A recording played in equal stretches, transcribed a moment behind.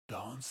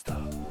Don't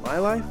stop. My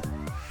life?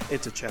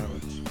 It's a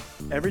challenge.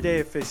 Every day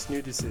I face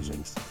new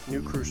decisions,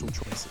 new crucial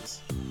choices.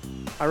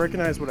 I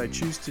recognize what I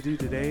choose to do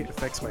today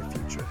affects my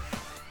future.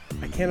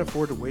 I can't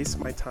afford to waste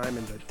my time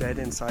in the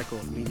dead-end cycle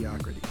of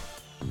mediocrity.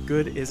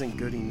 Good isn't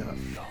good enough.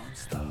 Don't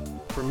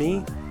stop. For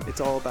me,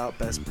 it's all about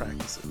best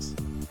practices.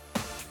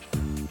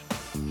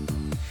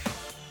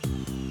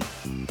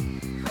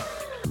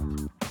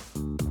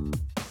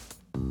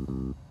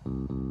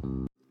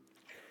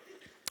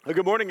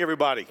 Good morning,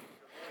 everybody,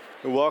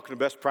 and welcome to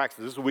Best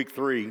Practices. This is week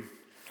 3,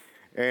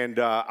 and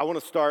I want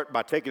to start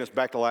by taking us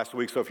back to last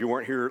week. So if you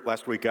weren't here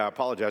last week, I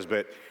apologize,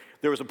 but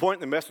there was a point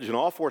in the message in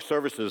all 4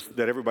 services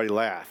that everybody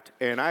laughed,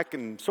 and I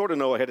can sort of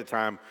know ahead of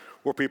time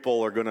where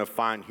people are going to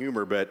find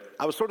humor, but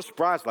I was sort of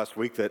surprised last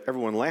week that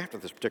everyone laughed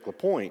at this particular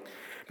point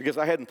because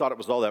I hadn't thought it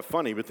was all that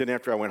funny, but then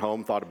after I went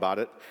home, thought about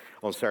it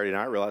on Saturday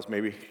night, I realized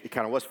maybe it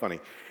kind of was funny.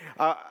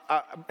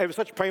 It was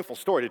such a painful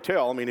story to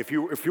tell. I mean, if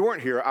you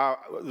weren't here,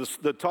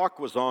 the talk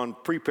was on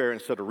prepare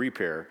instead of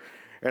repair.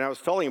 And I was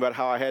telling you about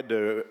how I had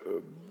to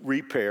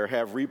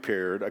have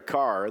repaired a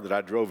car that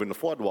I drove into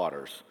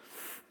floodwaters.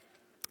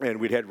 And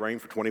we'd had rain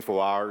for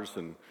 24 hours,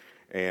 and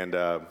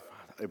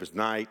it was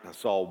night. I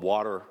saw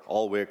water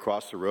all the way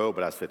across the road,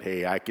 but I said,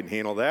 hey, I can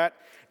handle that.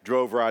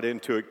 Drove right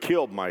into it,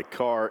 killed my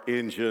car,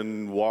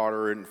 engine,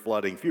 water, and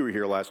flooding. If you were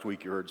here last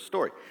week, you heard the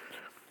story.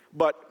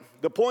 But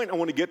the point I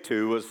want to get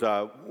to was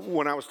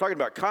when I was talking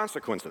about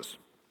consequences,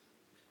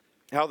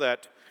 how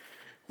that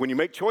when you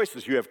make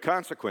choices, you have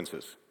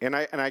consequences. And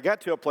I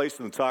got to a place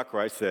in the talk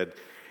where I said,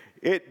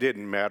 it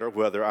didn't matter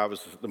whether I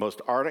was the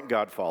most ardent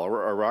God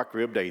follower or a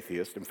rock-ribbed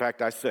atheist. In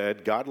fact, I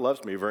said, God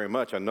loves me very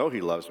much. I know he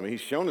loves me.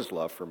 He's shown his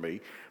love for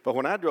me. But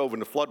when I drove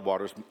into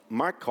floodwaters,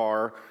 my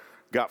car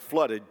got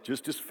flooded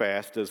just as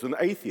fast as an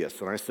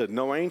atheist. And I said,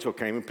 no angel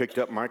came and picked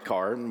up my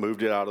car and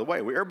moved it out of the way.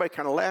 Everybody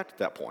kind of laughed at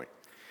that point.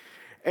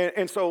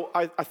 And so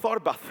I thought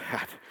about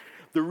that.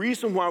 The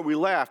reason why we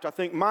laughed, I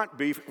think, might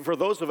be, for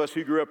those of us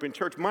who grew up in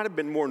church, might have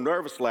been more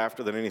nervous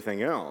laughter than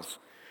anything else.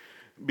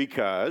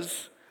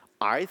 Because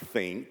I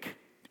think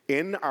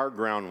in our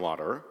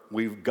groundwater,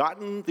 we've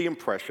gotten the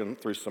impression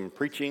through some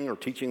preaching or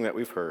teaching that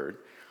we've heard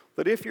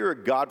that if you're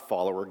a God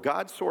follower,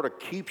 God sort of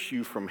keeps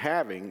you from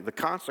having the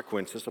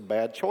consequences of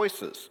bad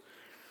choices.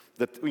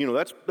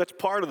 That's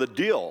part of the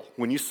deal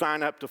when you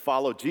sign up to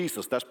follow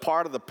Jesus. That's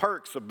part of the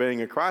perks of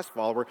being a Christ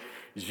follower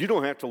is you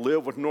don't have to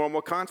live with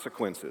normal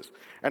consequences.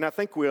 And I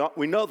think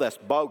we know that's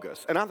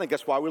bogus. And I think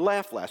that's why we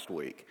laughed last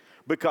week.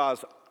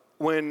 Because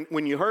when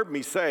you heard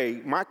me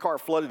say my car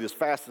flooded as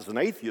fast as an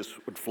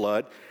atheist would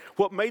flood,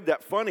 what made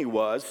that funny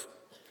was,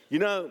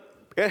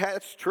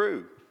 it's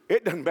true.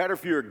 It doesn't matter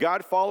if you're a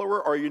God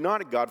follower or you're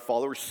not a God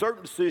follower.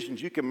 Certain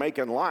decisions you can make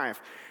in life,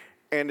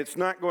 and it's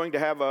not going to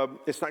have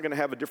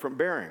a different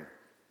bearing.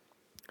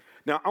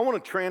 Now, I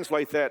want to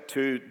translate that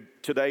to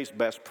today's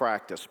best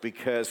practice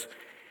because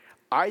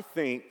I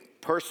think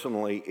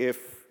personally, if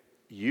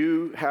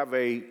you have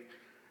a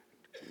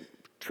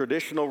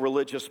traditional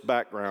religious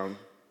background,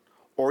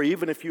 or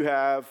even if you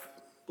have,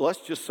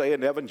 let's just say,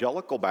 an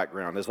evangelical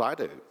background, as I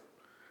do,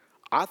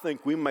 I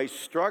think we may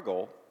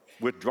struggle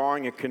with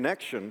drawing a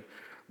connection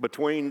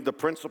between the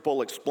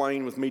principle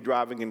explained with me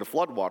driving into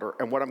floodwater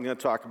and what I'm going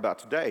to talk about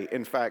today.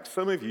 In fact,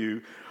 some of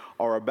you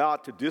are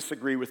about to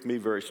disagree with me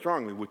very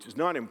strongly, which is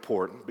not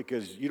important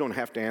because you don't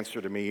have to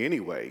answer to me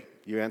anyway.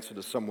 You answer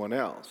to someone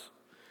else.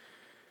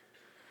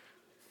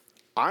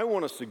 I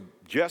want to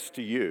suggest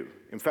to you,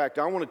 in fact,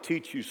 I want to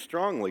teach you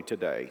strongly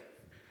today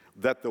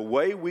that the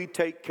way we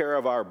take care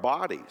of our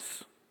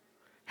bodies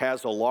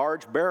has a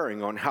large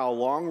bearing on how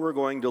long we're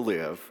going to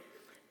live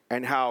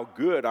and how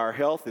good our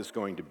health is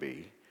going to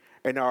be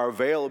and our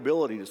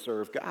availability to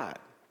serve God.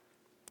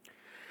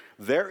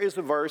 There is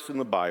a verse in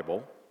the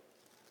Bible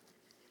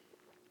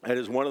that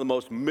is one of the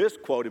most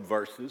misquoted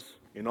verses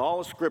in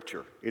all of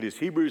Scripture. It is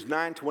Hebrews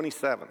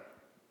 9:27.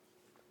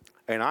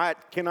 And I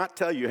cannot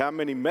tell you how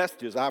many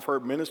messages I've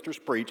heard ministers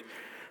preach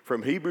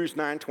from Hebrews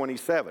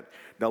 9:27.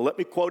 Now let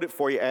me quote it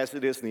for you as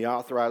it is in the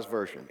Authorized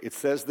Version. It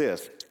says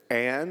this,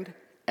 and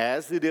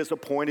as it is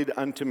appointed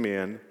unto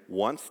men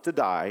once to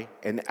die,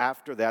 and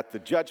after that the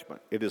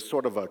judgment. It is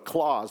sort of a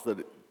clause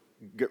that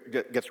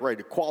gets ready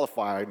to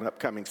qualify an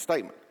upcoming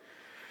statement.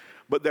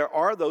 But there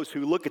are those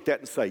who look at that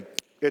and say,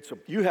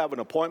 you have an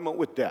appointment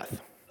with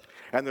death,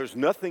 and there's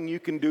nothing you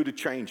can do to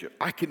change it.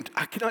 I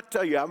cannot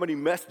tell you how many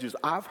messages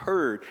I've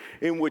heard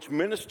in which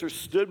ministers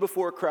stood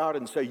before a crowd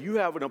and say, you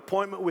have an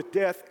appointment with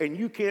death, and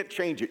you can't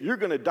change it. You're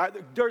going to die.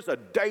 There's a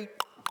date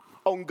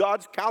on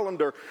God's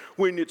calendar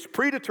when it's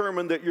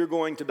predetermined that you're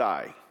going to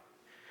die.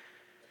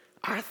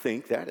 I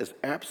think that is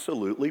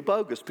absolutely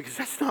bogus because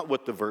that's not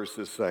what the verse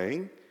is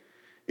saying.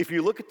 If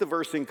you look at the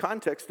verse in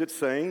context, it's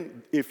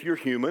saying if you're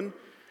human,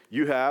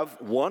 you have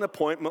one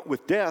appointment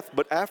with death,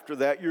 but after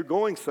that, you're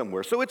going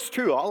somewhere. So it's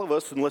true, all of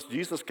us, unless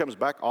Jesus comes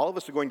back, all of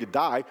us are going to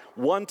die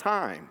one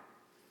time.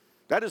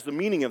 That is the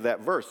meaning of that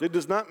verse. It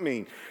does not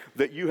mean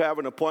that you have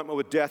an appointment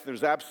with death and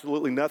there's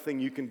absolutely nothing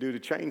you can do to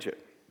change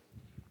it.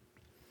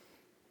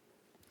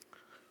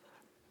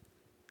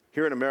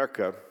 Here in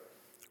America,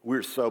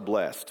 we're so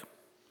blessed.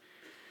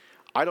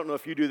 I don't know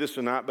if you do this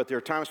or not, but there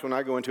are times when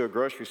I go into a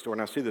grocery store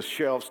and I see the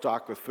shelves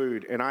stocked with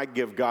food, and I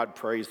give God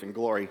praise and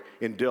glory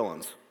in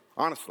Dillon's.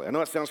 Honestly, I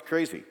know it sounds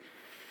crazy,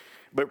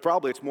 but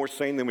probably it's more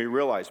sane than we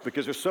realize,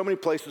 because there's so many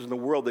places in the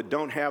world that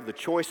don't have the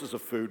choices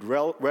of food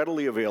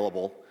readily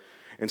available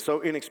and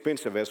so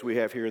inexpensive as we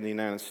have here in the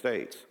United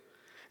States.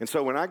 And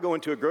so when I go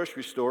into a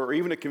grocery store or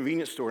even a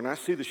convenience store and I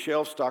see the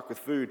shelves stocked with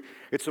food,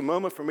 it's a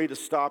moment for me to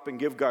stop and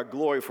give God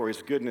glory for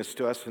his goodness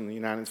to us in the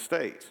United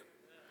States.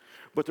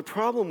 But the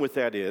problem with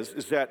that is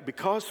that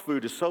because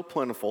food is so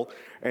plentiful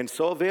and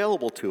so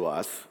available to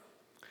us,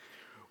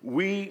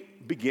 we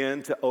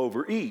begin to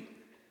overeat.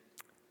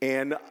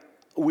 And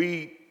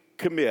we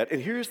commit, and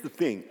here's the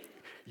thing,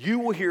 you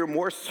will hear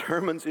more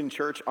sermons in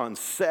church on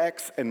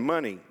sex and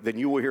money than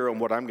you will hear on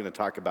what I'm going to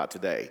talk about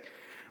today.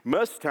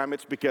 Most of the time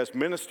it's because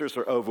ministers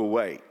are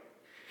overweight.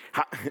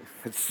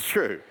 It's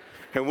true,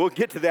 and we'll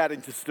get to that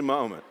in just a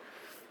moment.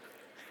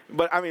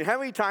 But I mean, how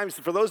many times,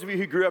 for those of you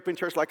who grew up in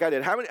church like I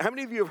did, how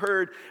many of you have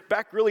heard,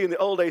 back really in the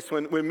old days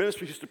when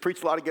ministers used to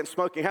preach a lot against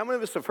smoking, how many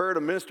of us have heard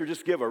a minister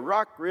just give a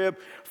rock rib,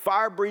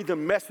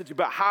 fire-breathing message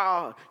about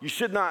how you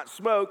should not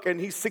smoke, and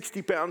he's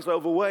 60 pounds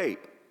overweight?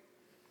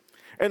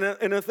 And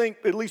I think,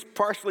 at least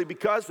partially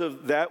because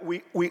of that,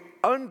 we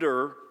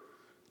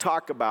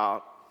talk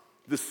about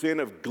the sin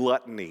of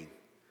gluttony.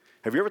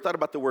 Have you ever thought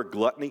about the word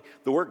gluttony?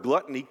 The word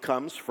gluttony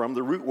comes from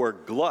the root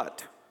word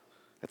glut.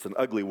 That's an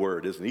ugly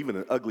word, isn't it? Even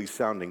an ugly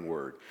sounding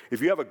word.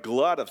 If you have a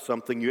glut of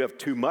something, you have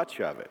too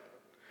much of it.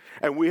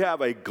 And we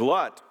have a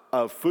glut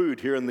of food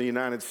here in the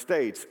United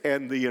States.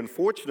 And the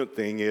unfortunate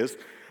thing is,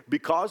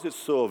 because it's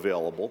so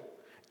available,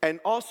 and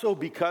also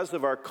because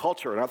of our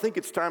culture, and I think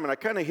it's time, and I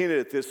kind of hinted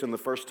at this in the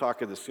first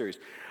talk of the series,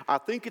 I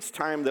think it's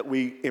time that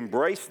we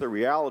embrace the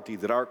reality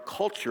that our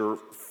culture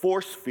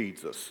force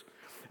feeds us.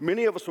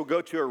 Many of us will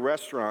go to a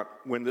restaurant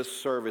when this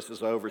service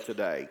is over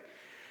today.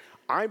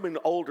 I'm an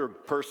older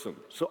person,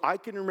 so I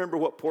can remember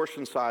what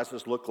portion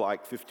sizes looked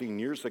like 15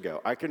 years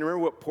ago. I can remember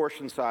what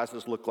portion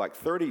sizes looked like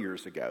 30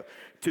 years ago.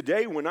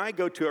 Today, when I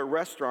go to a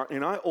restaurant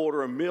and I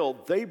order a meal,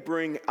 they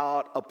bring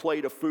out a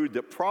plate of food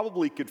that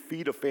probably could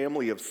feed a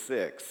family of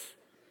 6.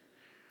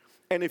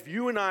 And if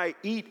you and I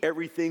eat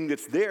everything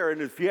that's there,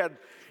 and if you had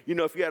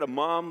a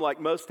mom like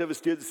most of us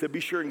did that said,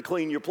 be sure and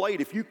clean your plate,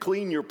 if you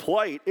clean your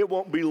plate, it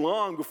won't be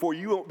long before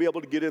you won't be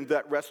able to get into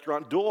that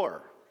restaurant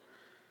door.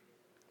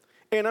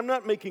 And I'm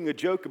not making a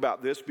joke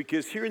about this,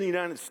 because here in the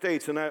United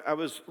States, and I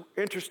was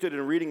interested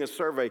in reading a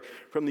survey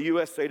from the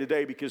USA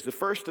Today, because the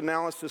first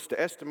analysis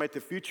to estimate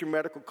the future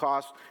medical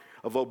costs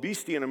of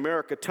obesity in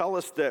America tell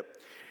us that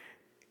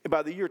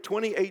by the year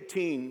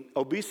 2018,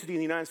 obesity in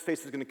the United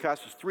States is going to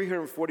cost us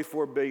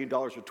 $344 billion,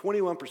 or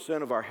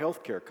 21% of our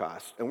health care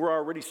costs. And we're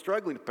already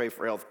struggling to pay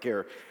for health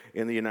care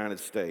in the United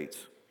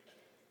States.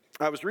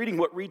 I was reading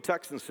what Reed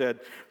Tuckson said,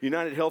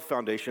 United Health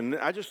Foundation.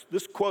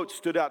 This quote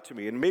stood out to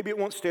me, and maybe it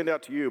won't stand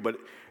out to you, but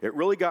it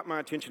really got my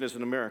attention as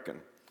an American.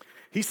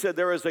 He said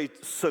there is a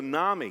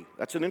tsunami,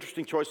 that's an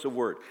interesting choice of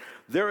word.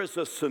 There is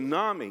a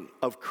tsunami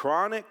of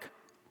chronic,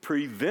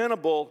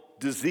 preventable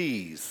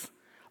disease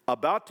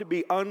about to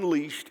be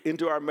unleashed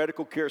into our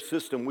medical care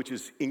system, which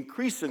is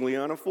increasingly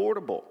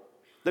unaffordable.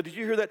 Now, did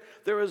you hear that?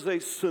 There is a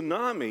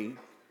tsunami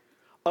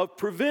of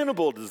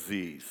preventable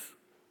disease.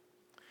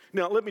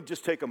 Now, let me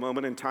just take a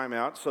moment and time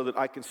out so that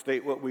I can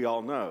state what we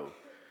all know.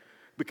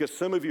 Because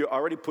some of you are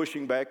already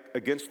pushing back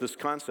against this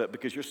concept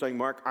because you're saying,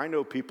 Mark, I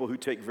know people who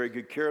take very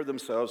good care of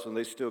themselves and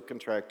they still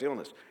contract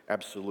illness.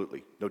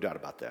 Absolutely, no doubt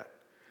about that.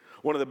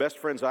 One of the best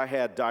friends I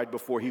had died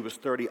before he was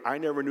 30. I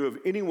never knew of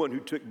anyone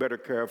who took better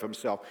care of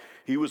himself.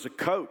 He was a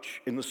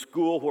coach in the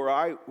school where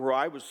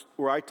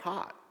I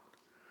taught.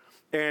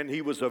 And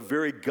he was a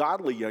very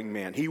godly young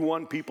man. He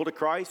won people to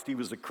Christ. He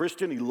was a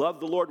Christian. He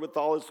loved the Lord with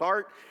all his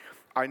heart.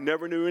 I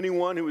never knew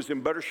anyone who was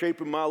in better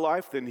shape in my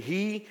life than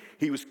he.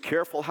 He was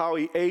careful how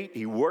he ate.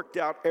 He worked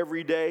out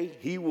every day.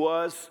 He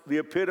was the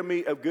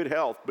epitome of good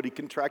health, but he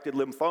contracted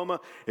lymphoma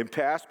and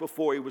passed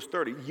before he was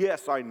 30.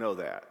 Yes, I know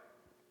that.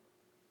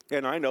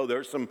 And I know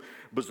there's some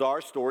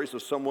bizarre stories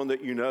of someone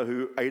that you know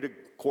who ate a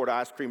quart of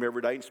ice cream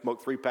every day and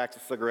smoked 3 packs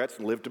of cigarettes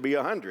and lived to be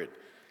 100.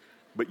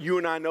 But you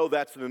and I know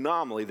that's an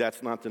anomaly.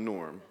 That's not the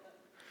norm.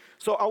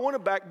 So I want to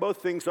back both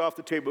things off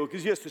the table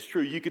because, yes, it's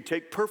true. You could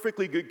take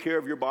perfectly good care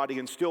of your body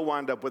and still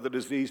wind up with a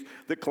disease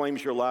that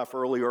claims your life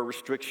early or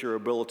restricts your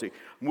ability.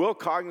 I'm well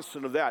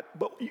cognizant of that.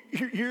 But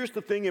here's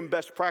the thing in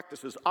best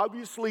practices.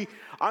 Obviously,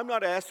 I'm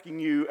not asking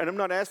you, and I'm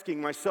not asking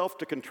myself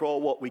to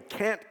control what we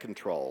can't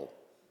control.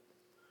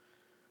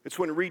 It's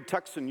when Reed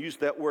Tuckson used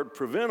that word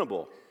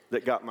preventable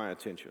that got my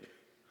attention.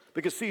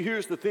 Because, see,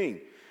 here's the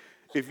thing.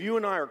 If you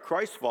and I are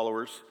Christ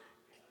followers,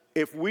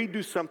 if we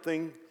do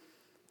something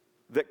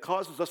that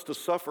causes us to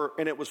suffer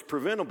and it was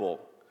preventable,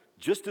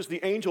 just as the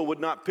angel would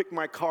not pick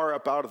my car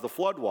up out of the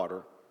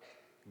floodwater,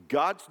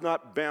 God's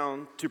not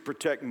bound to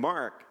protect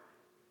Mark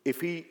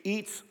if he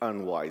eats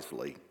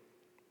unwisely.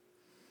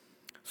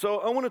 So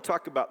I want to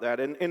talk about that,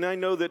 and I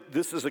know that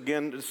this is,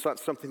 again, it's not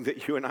something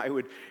that you and I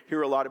would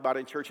hear a lot about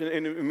in church,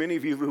 and many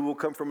of you who will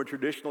come from a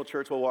traditional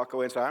church will walk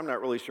away and say, I'm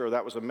not really sure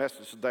that was a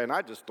message today, and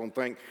I just don't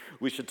think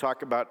we should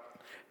talk about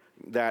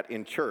that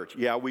in church.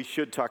 Yeah, we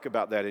should talk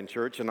about that in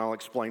church, and I'll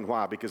explain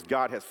why, because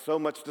God has so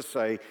much to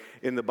say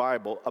in the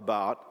Bible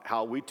about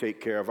how we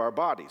take care of our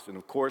bodies. And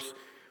of course,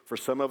 for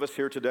some of us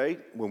here today,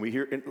 when we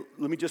hear, and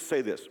let me just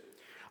say this,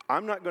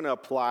 I'm not going to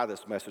apply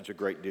this message a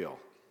great deal.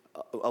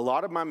 A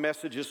lot of my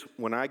messages,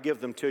 when I give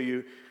them to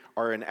you,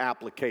 are an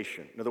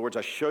application. In other words,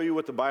 I show you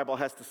what the Bible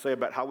has to say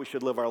about how we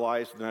should live our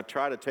lives, and then I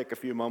try to take a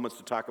few moments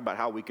to talk about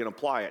how we can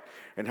apply it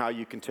and how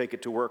you can take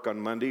it to work on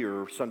Monday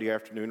or Sunday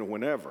afternoon or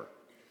whenever.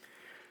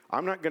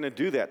 I'm not going to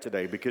do that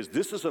today because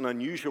this is an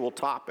unusual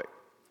topic.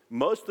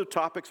 Most of the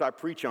topics I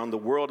preach on, the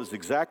world is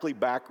exactly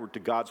backward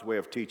to God's way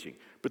of teaching.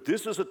 But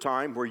this is a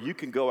time where you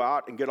can go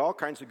out and get all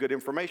kinds of good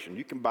information.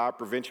 You can buy a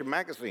Prevention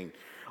magazine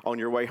on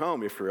your way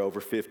home if you're over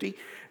 50.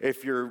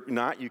 If you're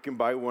not, you can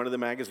buy one of the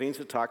magazines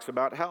that talks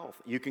about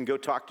health. You can go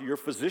talk to your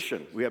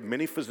physician. We have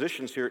many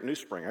physicians here at New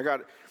Spring. I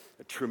got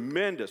a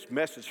tremendous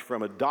message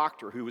from a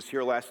doctor who was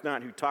here last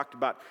night who talked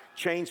about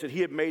change that he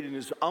had made in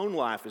his own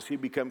life as he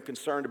became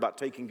concerned about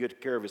taking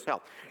good care of his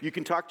health. You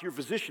can talk to your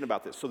physician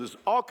about this. So there's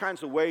all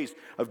kinds of ways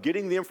of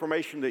getting the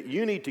information that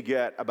you need to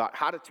get about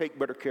how to take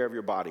better care of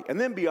your body. And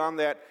then beyond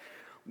that,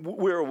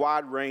 we're a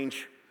wide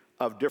range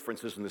of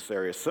differences in this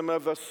area. Some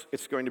of us,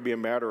 it's going to be a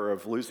matter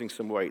of losing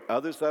some weight.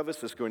 Others of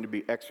us, it's going to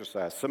be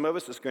exercise. Some of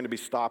us, it's going to be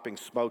stopping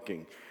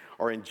smoking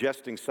or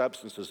ingesting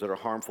substances that are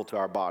harmful to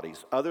our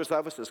bodies. Others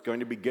of us, it's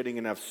going to be getting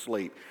enough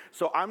sleep.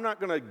 So I'm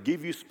not going to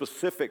give you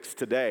specifics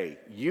today.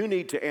 You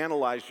need to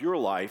analyze your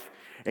life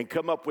and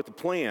come up with a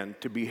plan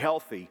to be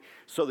healthy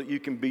so that you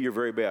can be your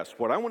very best.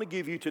 What I want to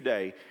give you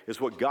today is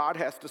what God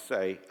has to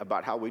say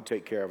about how we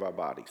take care of our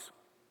bodies.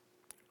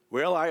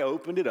 Well, I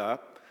opened it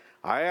up.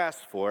 I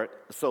asked for it,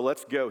 so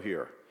let's go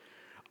here.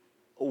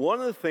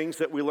 One of the things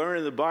that we learn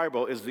in the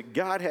Bible is that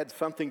God had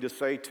something to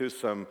say to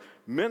some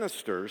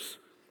ministers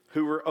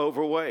who were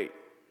overweight.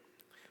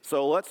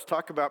 So let's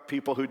talk about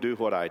people who do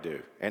what I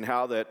do and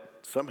how that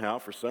somehow,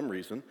 for some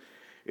reason,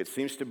 it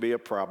seems to be a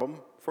problem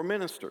for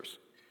ministers.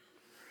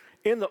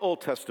 In the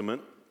Old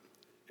Testament,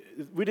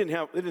 they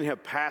didn't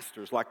have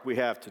pastors like we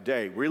have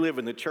today. We live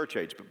in the church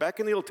age. But back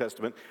in the Old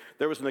Testament,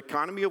 there was an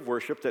economy of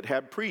worship that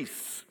had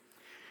priests.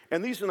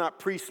 And these are not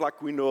priests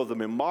like we know of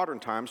them in modern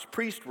times.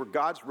 Priests were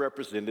God's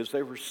representatives.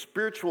 They were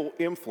spiritual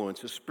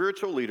influences,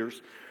 spiritual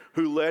leaders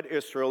who led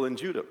Israel and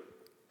Judah.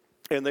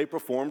 And they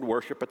performed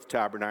worship at the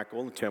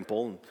tabernacle and the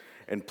temple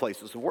and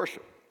places of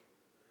worship.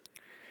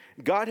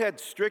 God had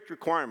strict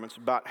requirements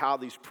about how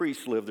these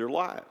priests lived their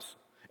lives.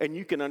 And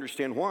you can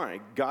understand why.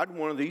 God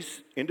wanted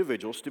these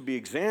individuals to be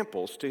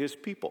examples to his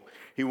people.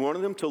 He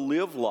wanted them to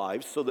live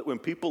lives so that when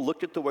people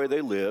looked at the way they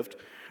lived,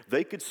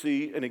 they could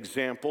see an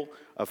example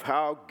of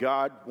how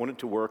God wanted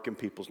to work in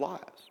people's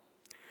lives.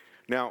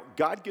 Now,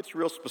 God gets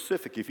real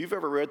specific. If you've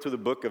ever read through the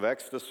book of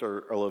Exodus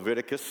or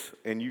Leviticus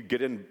and you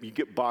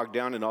get bogged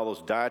down in all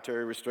those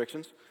dietary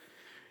restrictions,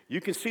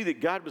 you can see that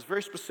God was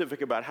very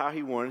specific about how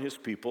he wanted his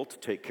people to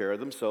take care of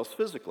themselves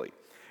physically,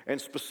 and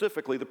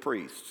specifically the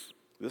priests.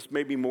 This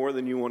may be more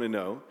than you want to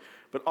know,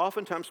 but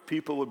oftentimes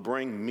people would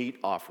bring meat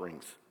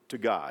offerings to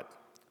God.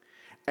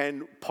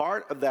 And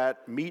part of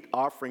that meat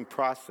offering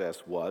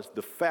process was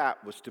the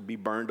fat was to be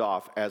burned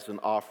off as an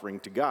offering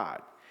to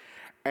God.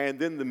 And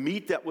then the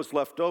meat that was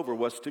left over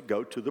was to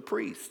go to the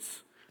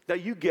priests. Now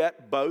you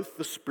get both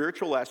the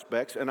spiritual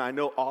aspects, and I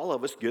know all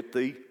of us get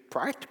the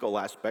practical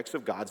aspects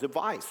of God's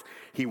advice.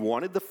 He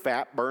wanted the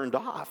fat burned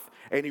off,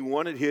 and he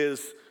wanted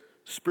his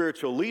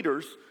spiritual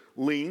leaders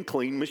lean,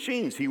 clean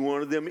machines. He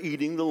wanted them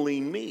eating the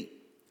lean meat.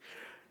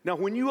 Now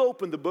when you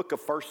open the book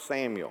of 1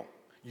 Samuel,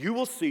 you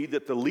will see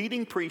that the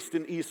leading priest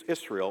in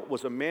Israel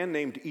was a man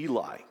named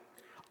Eli.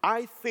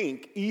 I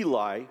think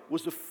Eli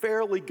was a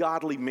fairly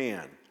godly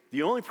man.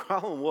 The only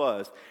problem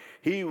was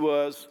he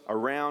was a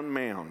round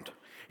mound.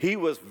 He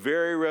was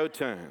very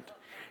rotund.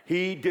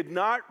 He did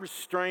not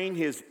restrain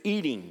his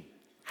eating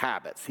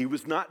habits. He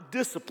was not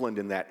disciplined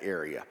in that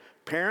area.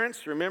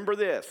 Parents, remember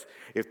this.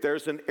 If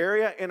there's an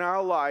area in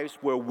our lives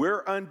where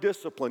we're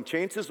undisciplined,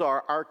 chances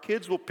are our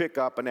kids will pick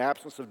up an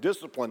absence of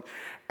discipline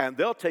and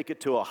they'll take it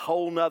to a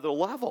whole nother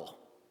level.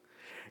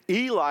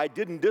 Eli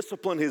didn't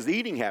discipline his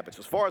eating habits.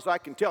 As far as I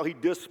can tell, he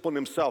disciplined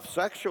himself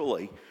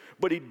sexually,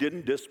 but he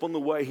didn't discipline the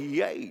way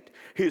he ate.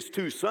 His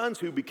two sons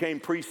who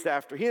became priests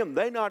after him,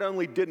 they not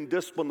only didn't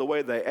discipline the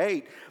way they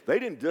ate, they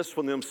didn't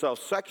discipline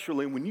themselves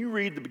sexually. When you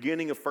read the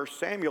beginning of 1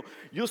 Samuel,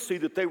 you'll see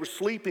that they were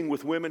sleeping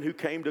with women who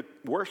came to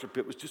worship.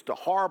 It was just a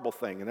horrible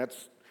thing, and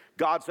that's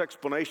God's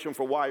explanation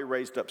for why he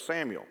raised up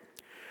Samuel.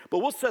 But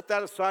we'll set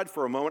that aside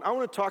for a moment. I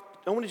want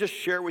to just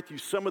share with you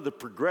some of the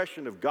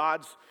progression of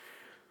God's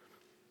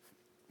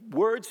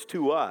words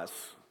to us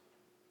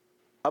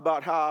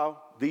about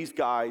how these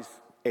guys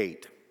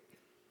ate.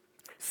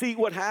 See,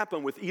 what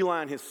happened with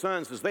Eli and his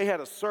sons is they had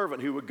a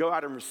servant who would go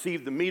out and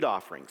receive the meat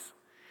offerings.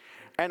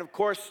 And of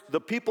course,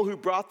 the people who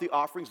brought the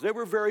offerings, they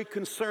were very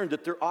concerned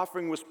that their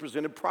offering was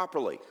presented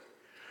properly.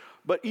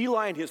 But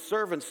Eli and his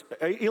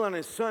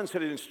sons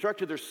had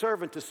instructed their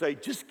servant to say,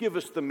 just give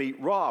us the meat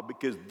raw,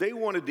 because they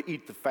wanted to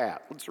eat the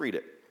fat. Let's read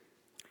it.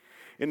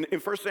 In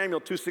 1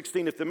 Samuel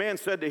 2:16, if the man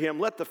said to him,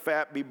 let the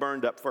fat be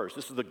burned up first.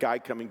 This is the guy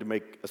coming to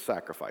make a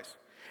sacrifice.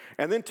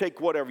 And then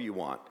take whatever you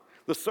want.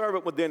 The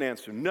servant would then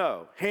answer,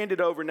 no, hand it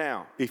over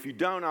now. If you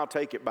don't, I'll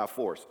take it by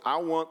force. I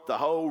want the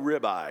whole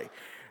ribeye.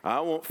 I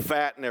want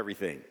fat and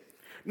everything.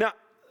 Now,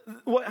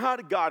 how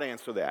did God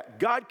answer that?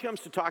 God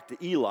comes to talk to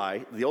Eli,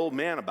 the old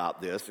man,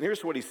 about this. And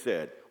here's what he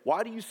said.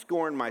 Why do you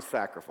scorn my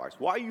sacrifice?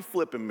 Why are you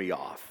flipping me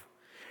off?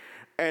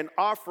 And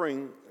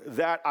offering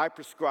that I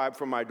prescribe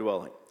for my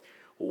dwelling.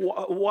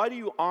 Why do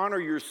you honor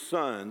your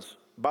sons?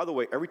 By the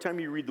way, every time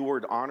you read the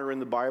word honor in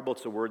the Bible,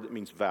 it's a word that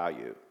means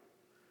value.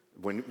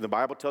 When the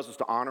Bible tells us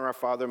to honor our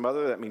father and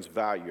mother, that means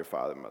value your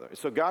father and mother.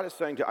 So God is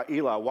saying to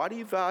Eli, why do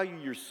you value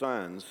your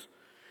sons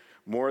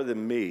more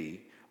than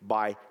me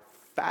by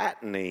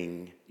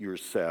fattening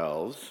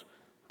yourselves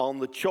on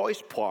the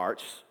choice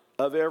parts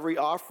of every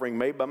offering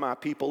made by my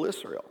people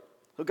Israel?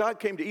 So God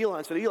came to Eli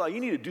and said, Eli,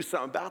 you need to do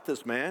something about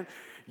this, man.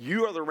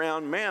 You are the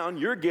round mound,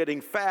 you're getting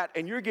fat,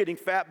 and you're getting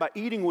fat by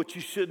eating what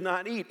you should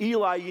not eat.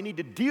 Eli, you need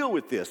to deal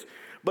with this.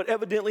 But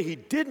evidently he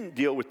didn't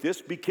deal with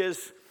this,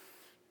 because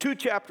 2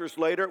 chapters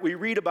later, we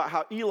read about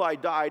how Eli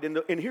died.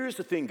 And here's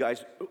the thing,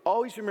 guys.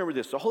 Always remember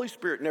this. The Holy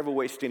Spirit never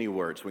wastes any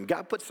words. When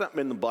God puts something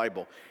in the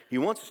Bible, he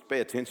wants us to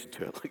pay attention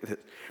to it. Look at this.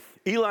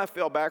 Eli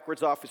fell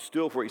backwards off his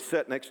stool where he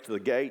sat next to the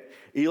gate.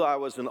 Eli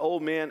was an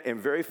old man and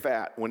very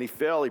fat. When he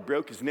fell, he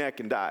broke his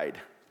neck and died.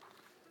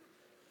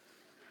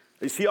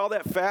 You see all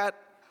that fat?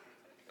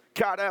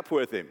 Caught up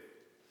with him.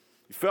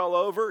 He fell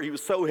over. He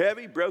was so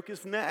heavy, broke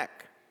his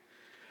neck.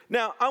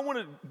 Now, I want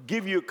to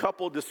give you a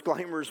couple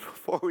disclaimers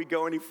before we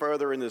go any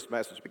further in this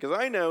message, because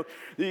I know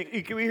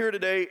you can be here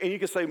today and you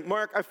can say,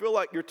 Mark, I feel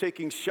like you're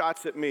taking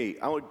shots at me.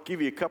 I want to give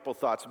you a couple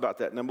thoughts about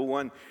that. Number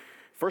one,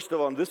 first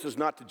of all, this is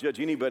not to judge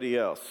anybody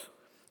else,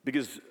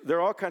 because there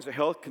are all kinds of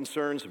health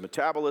concerns and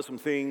metabolism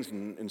things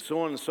and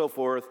so on and so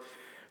forth.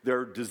 There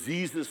are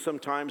diseases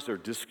sometimes. They're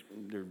just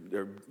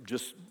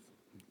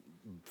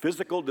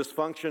physical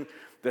dysfunction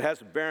that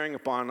has a bearing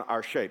upon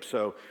our shape.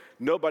 So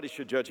nobody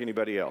should judge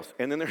anybody else.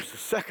 And then there's a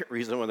second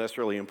reason why that's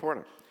really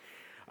important.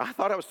 I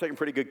thought I was taking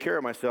pretty good care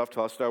of myself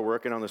till I started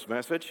working on this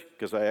message,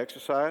 because I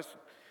exercise,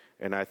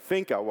 and I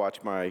think I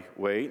watch my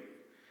weight.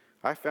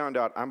 I found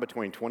out I'm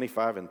between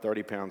 25 and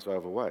 30 pounds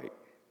overweight.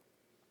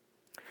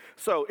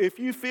 So if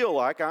you feel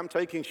like I'm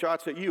taking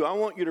shots at you, I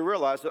want you to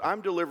realize that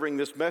I'm delivering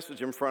this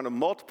message in front of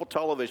multiple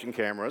television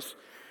cameras.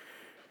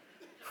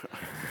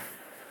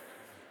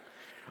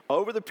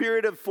 Over the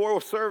period of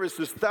 4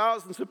 services,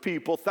 thousands of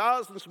people,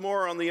 thousands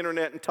more on the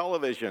internet and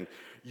television.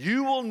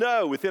 You will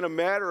know within a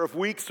matter of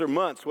weeks or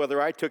months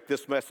whether I took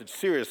this message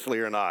seriously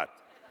or not.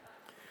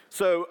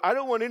 So I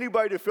don't want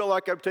anybody to feel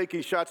like I'm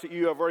taking shots at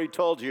you. I've already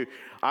told you,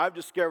 I've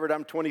discovered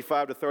I'm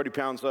 25 to 30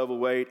 pounds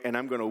overweight, and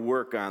I'm going to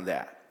work on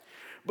that.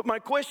 But my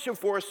question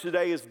for us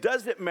today is,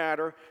 does it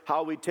matter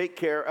how we take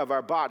care of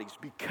our bodies?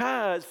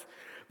 Because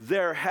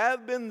there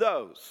have been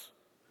those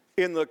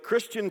in the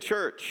Christian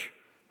church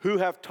who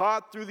have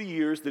taught through the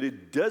years that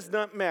it does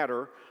not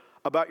matter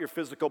about your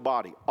physical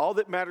body. All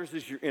that matters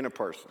is your inner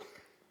person.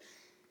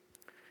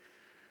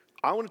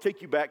 I want to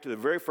take you back to the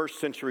very first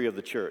century of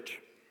the church.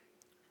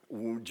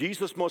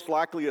 Jesus most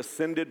likely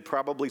ascended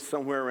probably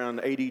somewhere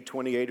around AD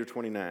 28 or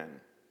 29.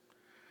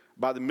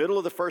 By the middle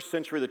of the first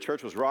century, the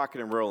church was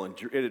rocking and rolling.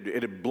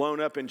 It had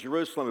blown up in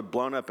Jerusalem, it had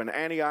blown up in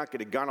Antioch,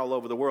 it had gone all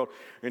over the world,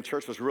 and the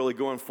church was really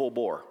going full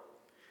bore.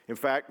 In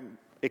fact,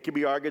 it can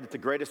be argued that the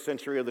greatest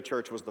century of the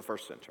church was the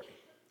first century.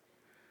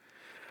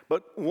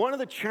 But one of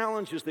the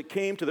challenges that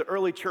came to the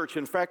early church,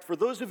 in fact, for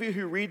those of you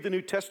who read the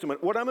New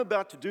Testament, what I'm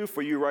about to do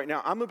for you right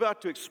now, I'm about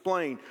to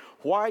explain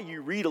why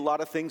you read a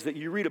lot of things that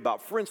you read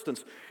about. For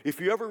instance, if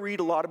you ever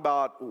read a lot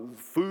about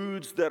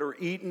foods that are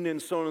eaten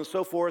and so on and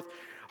so forth,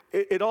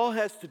 it all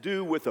has to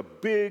do with a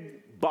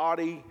big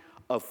body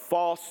of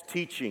false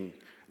teaching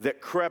that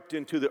crept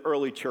into the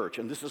early church.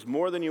 And this is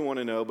more than you want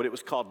to know, but it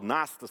was called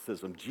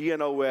Gnosticism,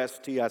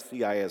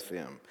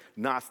 Gnosticism,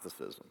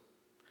 Gnosticism.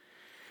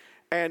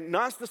 And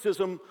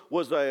Gnosticism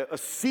was a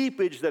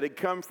seepage that had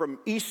come from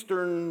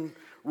Eastern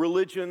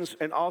religions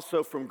and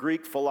also from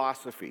Greek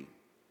philosophy.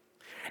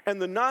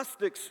 And the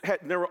Gnostics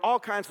there were all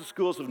kinds of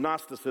schools of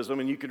Gnosticism,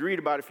 and you could read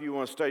about it if you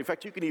want to study. In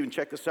fact, you can even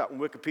check this out in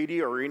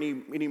Wikipedia or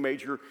any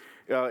major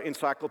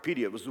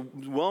encyclopedia. It was a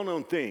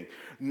well-known thing.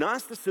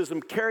 Gnosticism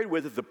carried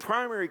with it the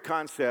primary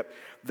concept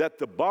that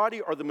the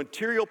body or the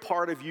material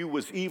part of you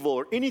was evil,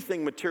 or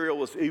anything material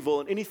was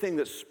evil, and anything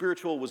that's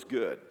spiritual was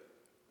good.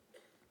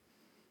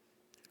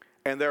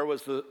 And there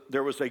was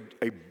a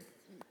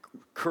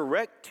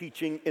correct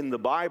teaching in the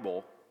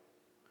Bible,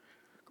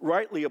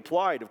 rightly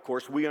applied, of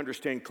course, we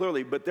understand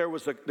clearly, but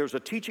there's a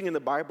teaching in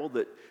the Bible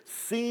that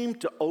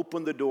seemed to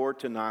open the door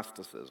to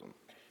Gnosticism.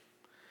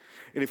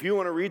 And if you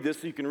want to read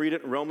this, you can read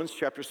it in Romans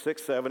chapter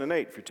 6, 7, and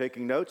 8. If you're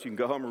taking notes, you can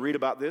go home and read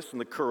about this, and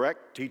the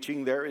correct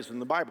teaching there is in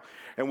the Bible.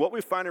 And what we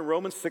find in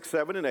Romans 6,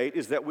 7, and 8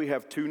 is that we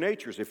have two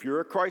natures. If you're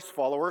a Christ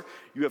follower,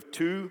 you have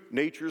two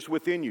natures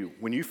within you.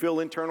 When you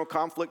feel internal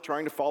conflict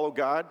trying to follow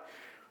God,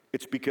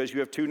 it's because you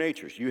have two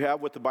natures. You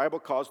have what the Bible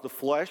calls the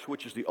flesh,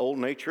 which is the old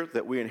nature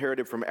that we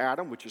inherited from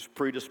Adam, which is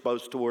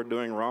predisposed toward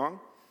doing wrong.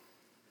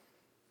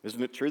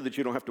 Isn't it true that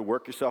you don't have to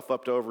work yourself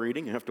up to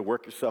overeating? You don't have to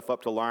work yourself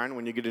up to lying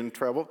when you get into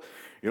trouble.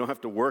 You don't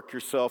have to work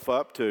yourself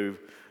up to,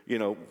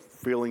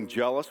 feeling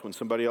jealous when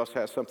somebody else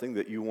has something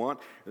that you want.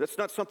 That's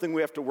not something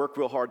we have to work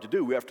real hard to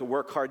do. We have to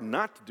work hard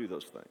not to do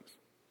those things.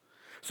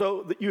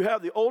 So you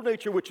have the old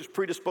nature, which is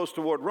predisposed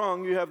toward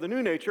wrong. You have the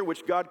new nature,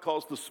 which God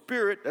calls the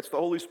Spirit. That's the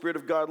Holy Spirit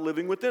of God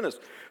living within us.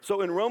 So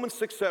in Romans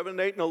 6, 7,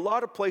 and 8, and a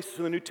lot of places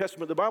in the New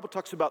Testament, the Bible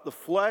talks about the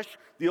flesh,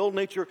 the old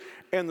nature,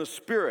 and the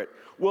Spirit.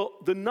 Well,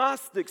 the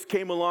Gnostics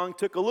came along,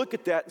 took a look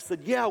at that, and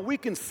said, yeah, we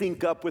can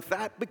sync up with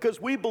that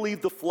because we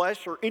believe the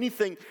flesh or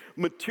anything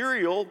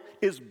material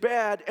is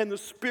bad and the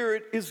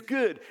Spirit is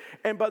good.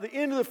 And by the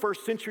end of the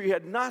first century, you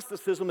had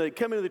Gnosticism that had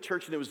come into the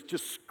church, and it was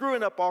just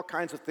screwing up all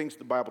kinds of things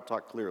the Bible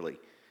taught clearly.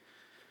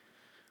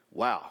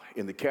 Wow,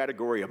 in the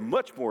category of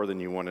much more than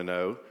you want to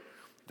know,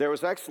 there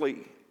was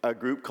actually a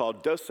group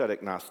called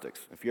Docetic Gnostics.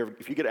 If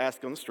you get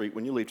asked on the street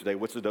when you leave today,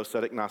 what's a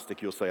Docetic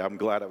Gnostic, you'll say, I'm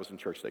glad I was in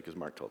church today because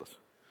Mark told us.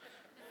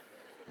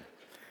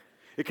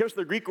 It comes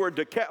from the Greek word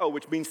dokeo,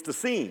 which means to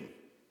seem.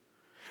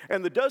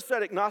 And the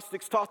Docetic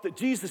Gnostics taught that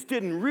Jesus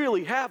didn't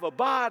really have a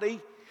body.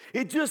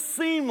 It just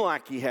seemed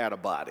like he had a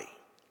body.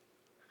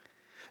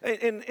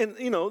 And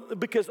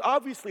because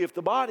obviously if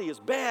the body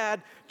is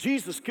bad,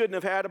 Jesus couldn't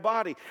have had a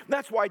body.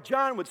 That's why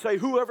John would say,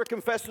 whoever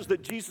confesses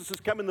that Jesus has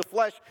come in the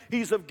flesh,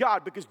 he's of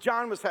God, because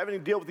John was having to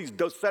deal with these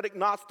Docetic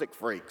Gnostic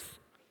freaks.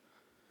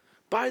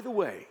 By the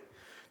way,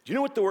 do you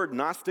know what the word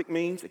Gnostic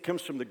means? It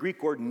comes from the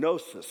Greek word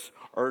gnosis,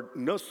 or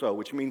gnoso,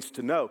 which means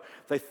to know.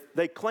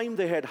 They claimed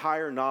they had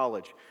higher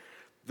knowledge.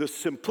 The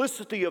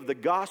simplicity of the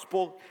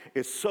gospel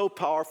is so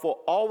powerful.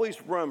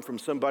 Always run from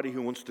somebody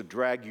who wants to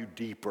drag you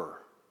deeper.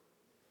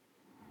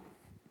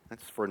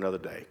 That's for another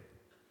day.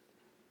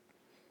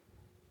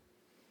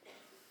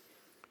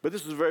 But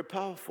this is very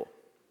powerful.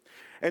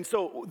 And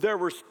so there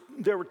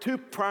were two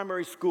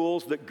primary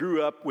schools that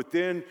grew up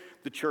within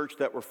the church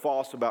that were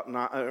false about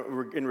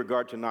in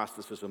regard to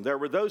Gnosticism. There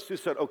were those who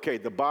said, okay,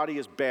 the body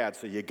is bad,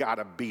 so you got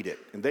to beat it.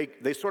 And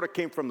they sort of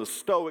came from the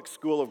Stoic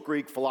school of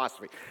Greek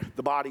philosophy.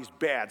 The body's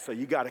bad, so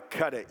you got to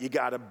cut it. You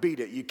got to beat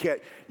it.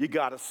 You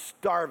got to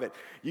starve it.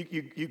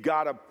 You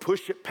got to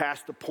push it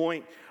past the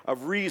point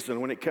of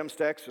reason when it comes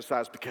to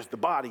exercise because the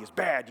body is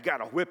bad. You got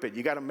to whip it.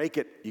 You got to make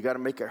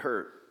it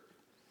hurt.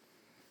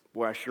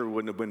 Boy, I sure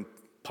wouldn't have been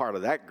part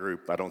of that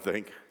group, I don't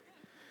think.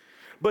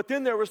 But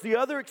then there was the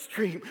other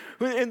extreme,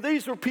 and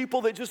these were people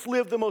that just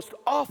lived the most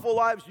awful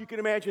lives you can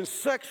imagine,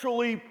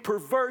 sexually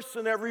perverse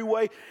in every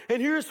way.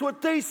 And here's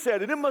what they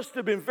said, and it must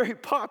have been very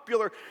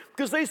popular,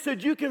 because they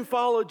said, you can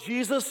follow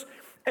Jesus,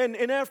 and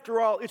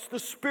after all, it's the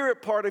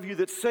spirit part of you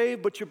that's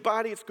saved, but your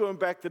body, it's going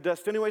back to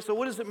dust anyway. So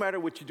what does it matter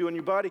what you do in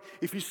your body?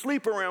 If you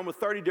sleep around with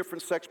 30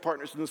 different sex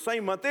partners in the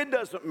same month, it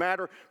doesn't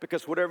matter,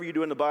 because whatever you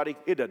do in the body,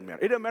 it doesn't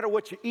matter. It doesn't matter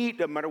what you eat,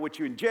 doesn't matter what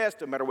you ingest,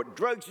 doesn't matter what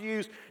drugs you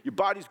use, your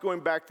body's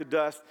going back to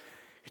dust.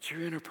 It's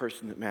your inner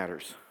person that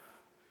matters.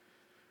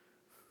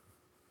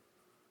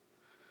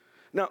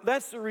 Now,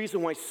 that's the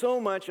reason why so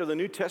much of the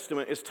New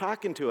Testament is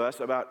talking to us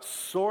about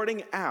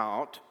sorting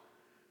out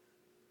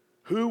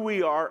who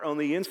we are on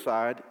the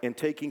inside and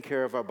taking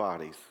care of our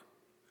bodies.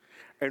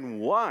 And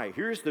why,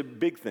 here's the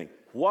big thing,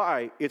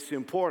 why it's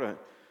important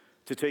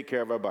to take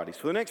care of our bodies.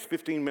 For the next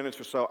 15 minutes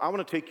or so, I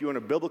want to take you on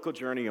a biblical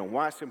journey on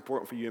why it's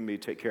important for you and me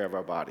to take care of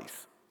our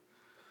bodies.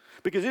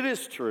 Because it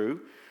is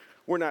true,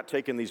 we're not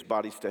taking these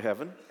bodies to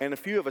heaven, and a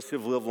few of us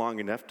have lived long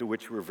enough to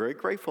which we're very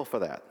grateful for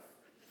that.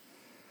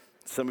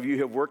 Some of you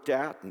have worked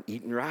out and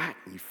eaten right,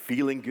 and you're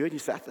feeling good. You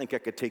say, I think I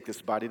could take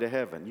this body to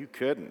heaven. You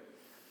couldn't.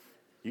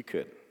 You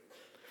couldn't.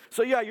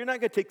 So yeah, you're not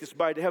going to take this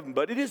body to heaven,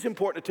 but it is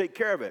important to take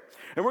care of it.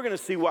 And we're going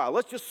to see why.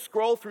 Let's just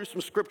scroll through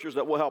some scriptures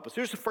that will help us.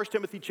 Here's 1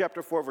 Timothy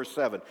chapter 4, verse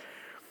 7.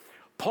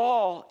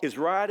 Paul is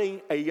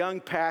writing a young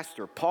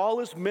pastor. Paul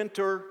is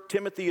mentor.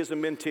 Timothy is a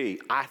mentee.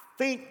 I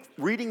think,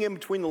 reading in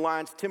between the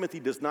lines, Timothy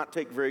does not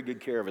take very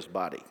good care of his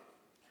body.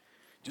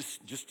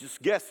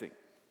 Just guessing.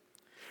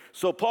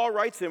 So Paul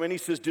writes him, and he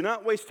says, do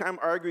not waste time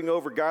arguing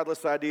over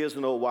godless ideas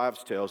and old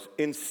wives' tales.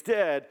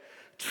 Instead,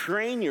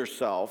 train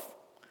yourself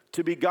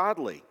to be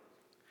godly.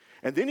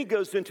 And then he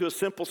goes into a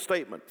simple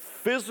statement.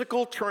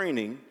 Physical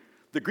training,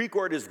 the Greek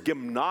word is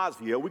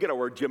gymnasia. We get our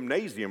word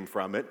gymnasium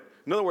from it.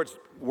 In other words,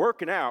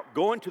 working out,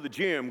 going to the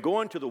gym,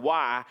 going to the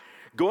Y,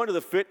 going to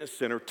the fitness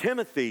center.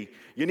 Timothy,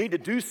 you need to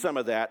do some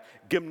of that.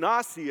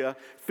 Gymnasia,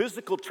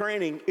 physical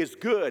training is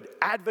good,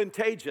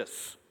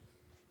 advantageous.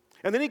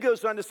 And then he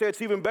goes on to say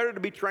it's even better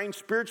to be trained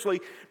spiritually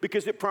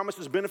because it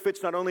promises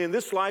benefits not only in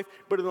this life,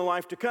 but in the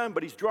life to come.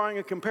 But he's drawing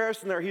a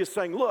comparison there. He is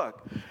saying,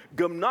 look,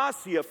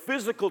 gymnasia,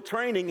 physical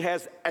training,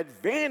 has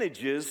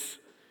advantages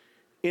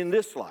in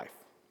this life.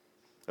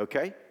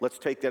 Okay? Let's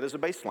take that as a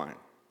baseline.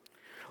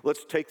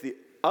 Let's take the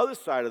other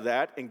side of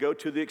that and go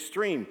to the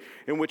extreme,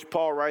 in which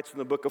Paul writes in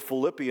the book of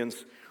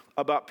Philippians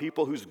about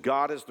people whose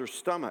God is their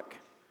stomach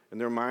and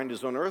their mind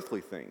is on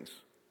earthly things.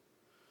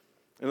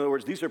 In other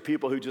words, these are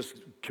people who just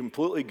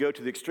completely go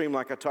to the extreme,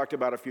 like I talked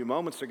about a few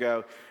moments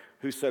ago,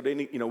 who said,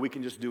 we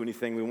can just do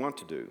anything we want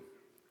to do.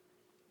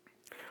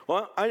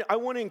 Well, I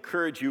want to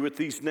encourage you with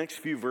these next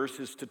few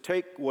verses to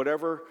take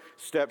whatever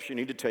steps you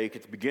need to take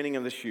at the beginning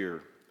of this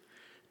year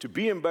to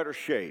be in better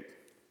shape.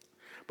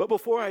 But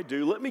before I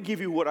do, let me give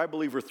you what I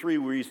believe are 3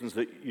 reasons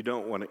that you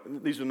don't want to.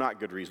 These are not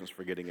good reasons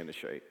for getting into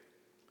shape.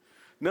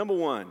 Number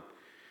 1,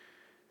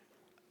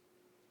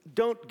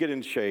 don't get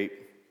in shape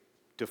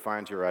to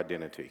find your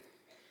identity.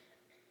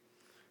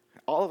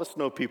 All of us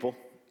know people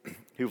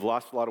who've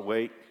lost a lot of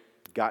weight,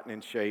 gotten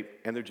in shape,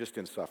 and they're just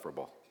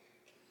insufferable.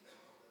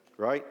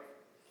 Right?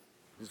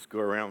 Just go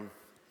around,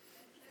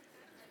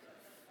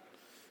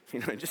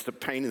 just a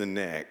pain in the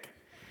neck.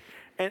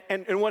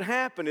 And what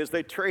happened is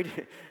they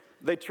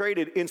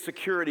traded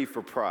insecurity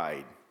for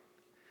pride.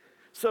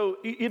 So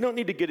you don't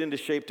need to get into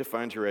shape to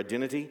find your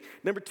identity.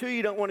 Number 2,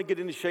 you don't want to get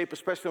into shape,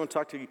 especially when I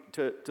talk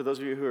to those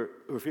of you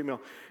who are female.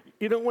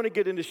 You don't want to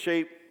get into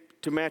shape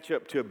to match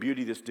up to a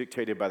beauty that's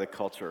dictated by the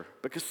culture,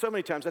 because so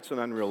many times that's an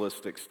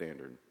unrealistic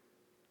standard.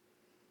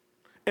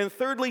 And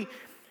thirdly,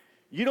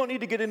 you don't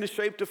need to get into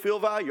shape to feel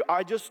value.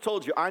 I just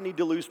told you I need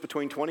to lose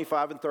between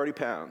 25 and 30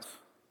 pounds.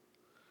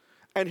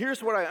 And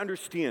here's what I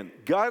understand.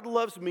 God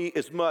loves me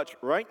as much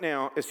right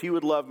now as he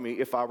would love me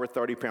if I were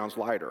 30 pounds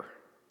lighter.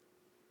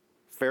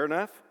 Fair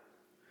enough?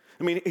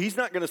 I mean, he's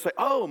not going to say,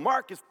 oh,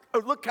 Mark,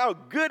 look how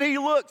good he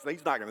looks.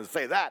 He's not going to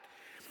say that.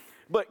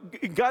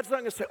 But God's not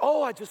going to say,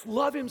 oh, I just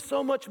love him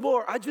so much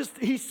more.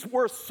 He's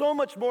worth so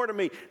much more to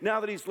me now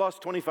that he's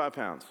lost 25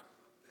 pounds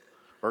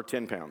or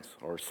 10 pounds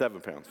or 7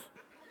 pounds.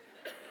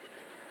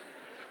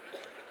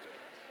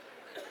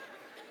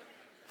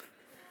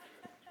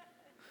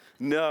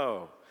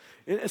 No.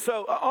 And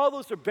so all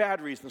those are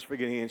bad reasons for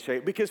getting in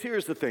shape, because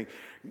here's the thing.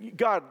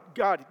 God,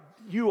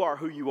 you are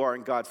who you are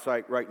in God's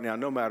sight right now,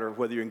 no matter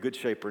whether you're in good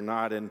shape or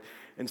not. And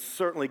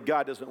certainly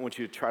God doesn't want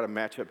you to try to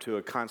match up to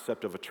a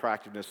concept of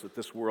attractiveness that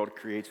this world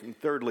creates. And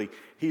thirdly,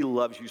 he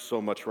loves you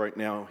so much right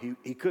now,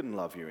 he couldn't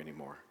love you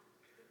anymore.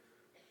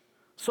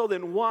 So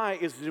then why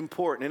is it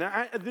important?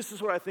 And this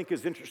is what I think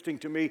is interesting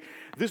to me.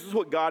 This is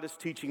what God is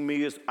teaching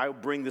me as I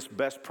bring this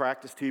best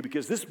practice to you,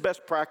 because this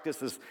best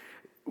practice is,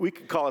 we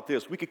could call it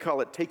this. We could call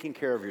it taking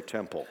care of your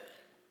temple.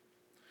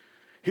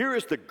 Here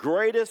is the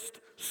greatest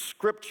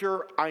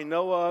scripture I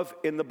know of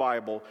in the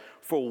Bible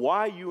for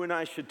why you and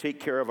I should take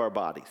care of our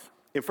bodies.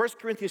 In 1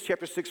 Corinthians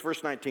chapter 6,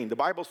 verse 19, the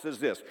Bible says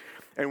this.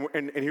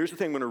 And here's the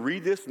thing. I'm going to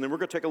read this, and then we're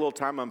going to take a little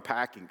time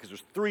unpacking, because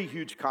there's 3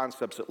 huge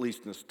concepts, at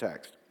least in this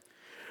text.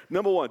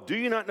 Number 1, do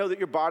you not know that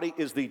your body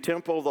is the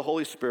temple of the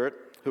Holy Spirit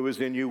who is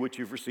in you, which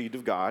you've received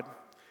of God?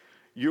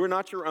 You are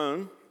not your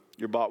own.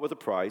 You're bought with a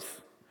price.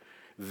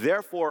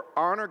 Therefore,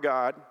 honor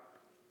God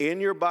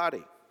in your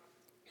body.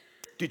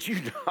 Did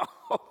you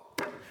know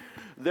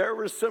there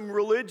were some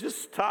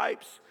religious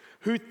types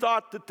who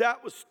thought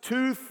that was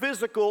too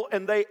physical,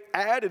 and they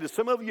added,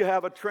 some of you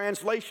have a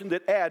translation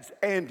that adds,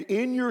 and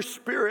in your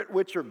spirit,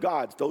 which are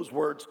God's. Those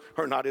words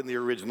are not in the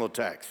original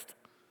text.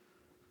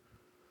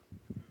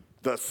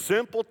 The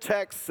simple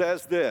text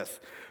says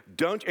this,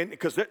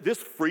 because this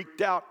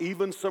freaked out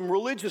even some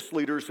religious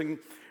leaders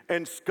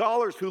and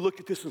scholars who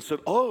looked at this and said,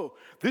 oh,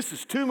 this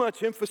is too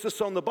much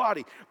emphasis on the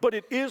body. But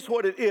it is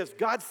what it is.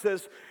 God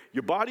says,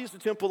 your body is the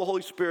temple of the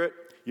Holy Spirit.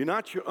 You're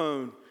not your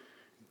own.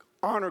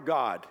 Honor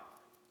God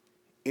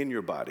in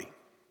your body.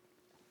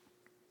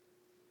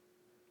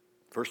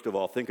 First of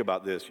all, think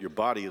about this. Your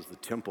body is the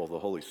temple of the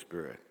Holy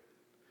Spirit.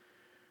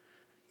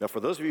 Now, for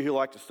those of you who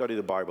like to study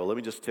the Bible, let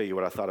me just tell you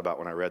what I thought about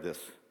when I read this,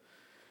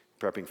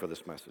 prepping for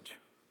this message.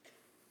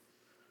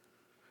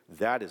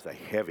 That is a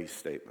heavy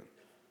statement.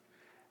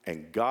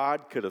 And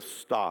God could have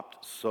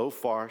stopped so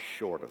far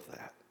short of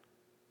that.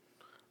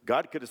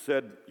 God could have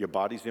said, your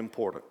body's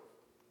important.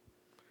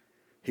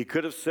 He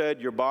could have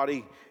said, your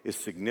body is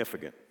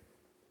significant.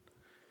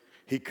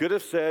 He could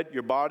have said,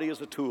 your body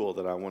is a tool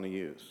that I want to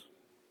use.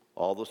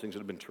 All those things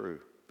would have been true.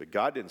 But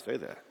God didn't say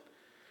that.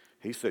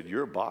 He said,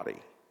 your body.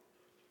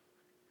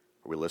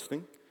 Are we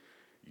listening?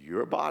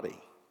 Your body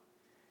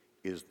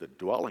is the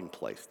dwelling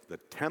place, the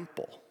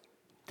temple.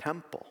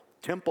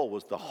 Temple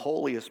was the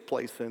holiest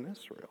place in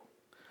Israel.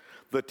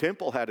 The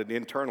temple had an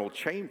internal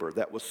chamber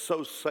that was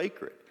so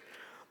sacred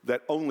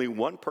that only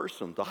one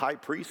person, the high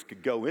priest,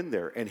 could go in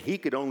there, and he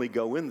could only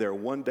go in there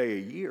one day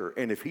a year.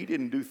 And if he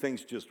didn't do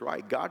things just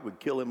right, God would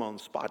kill him on the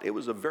spot. It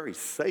was a very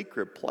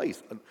sacred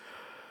place, an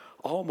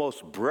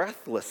almost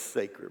breathless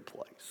sacred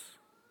place.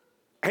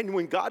 And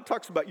when God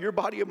talks about your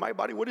body and my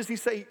body, what does he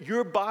say?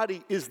 Your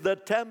body is the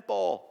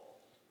temple.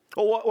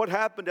 Well, what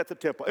happened at the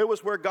temple? It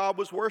was where God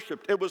was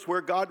worshiped. It was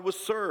where God was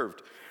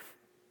served.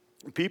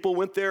 People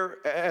went there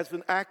as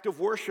an act of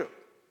worship.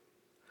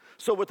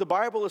 So what the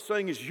Bible is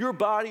saying is your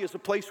body is a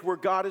place where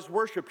God is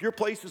worshiped. Your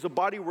place is a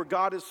body where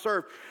God is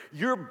served.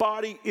 Your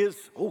body is,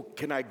 oh,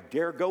 can I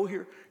dare go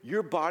here?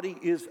 Your body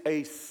is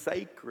a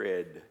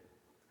sacred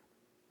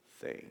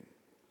thing.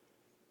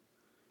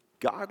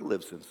 God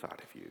lives inside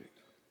of you.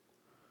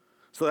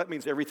 So that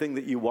means everything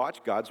that you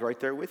watch, God's right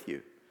there with you.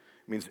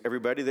 It means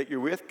everybody that you're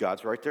with,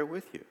 God's right there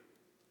with you.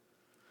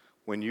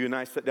 When you and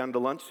I sit down to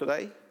lunch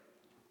today,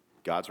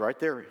 God's right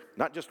there,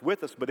 not just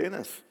with us, but in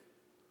us.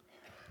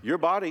 Your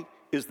body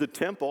is the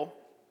temple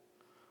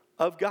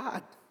of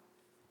God.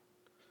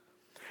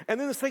 And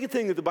then the second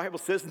thing that the Bible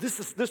says, and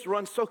this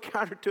runs so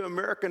counter to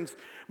American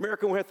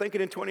way of thinking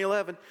in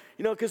 2011,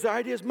 because the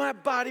idea is my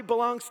body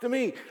belongs to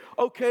me.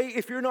 Okay,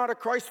 if you're not a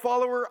Christ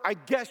follower, I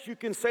guess you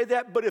can say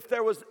that, but if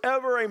there was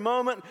ever a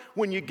moment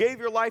when you gave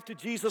your life to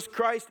Jesus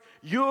Christ,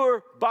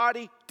 your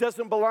body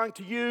doesn't belong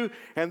to you,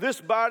 and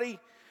this body,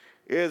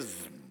 as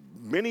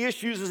many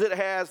issues as it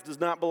has,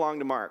 does not belong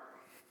to Mark.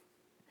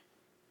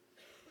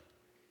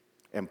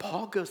 And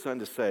Paul goes on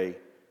to say,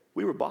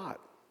 we were bought.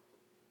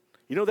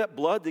 You know that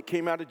blood that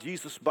came out of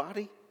Jesus'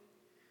 body?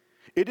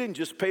 It didn't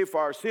just pay for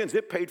our sins,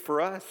 it paid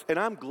for us. And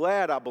I'm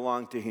glad I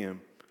belong to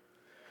him.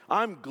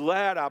 I'm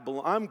glad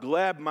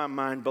my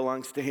mind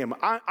belongs to him.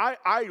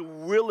 I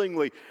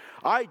willingly,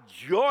 I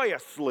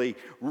joyously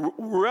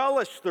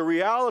relish the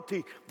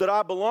reality that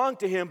I belong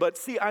to him. But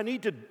see, I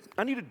need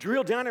to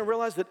drill down and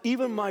realize that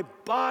even my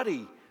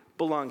body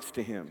belongs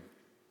to him.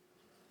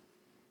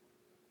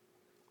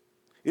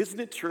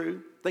 Isn't it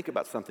true? Think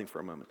about something for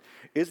a moment.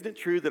 Isn't it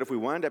true that if we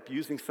wind up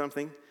using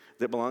something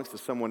that belongs to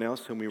someone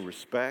else whom we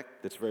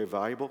respect, that's very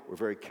valuable, we're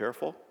very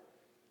careful?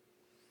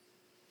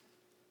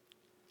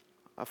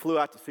 I flew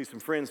out to see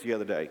some friends the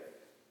other day.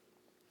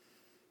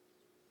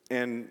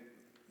 And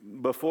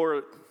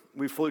before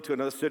we flew to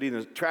another city, and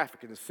the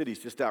traffic in the city is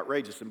just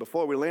outrageous. And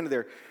before we landed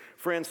there,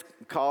 friends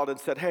called and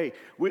said, hey,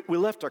 we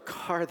left our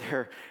car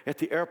there at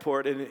the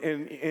airport,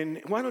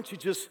 and why don't you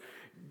just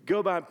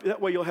go by,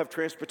 that way you'll have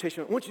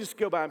transportation. Why don't you just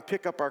go by and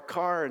pick up our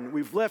car? And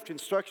we've left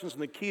instructions,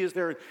 and the key is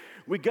there. And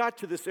we got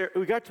to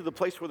the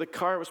place where the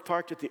car was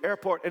parked at the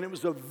airport, and it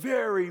was a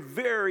very,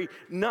 very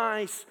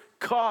nice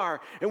car.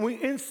 And we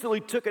instantly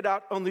took it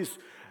out on these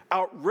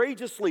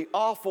outrageously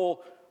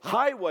awful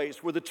highways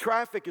where the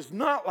traffic is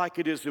not like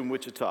it is in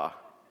Wichita.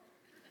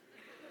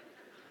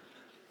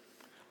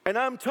 And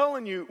I'm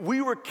telling you,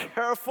 we were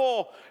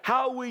careful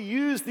how we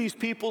used these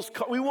people's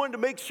car. We wanted to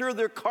make sure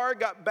their car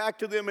got back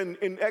to them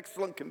in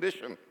excellent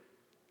condition.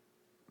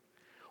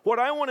 What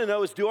I want to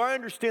know is, do I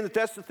understand that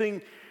that's the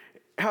thing,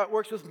 how it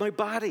works with my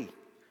body?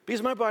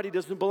 Because my body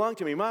doesn't belong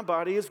to me. My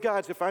body is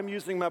God's. If I'm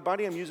using my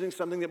body, I'm using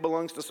something that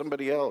belongs to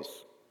somebody else.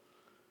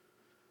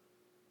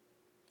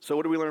 So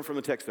what do we learn from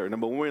the text there?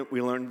 Number one,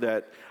 we learned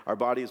that our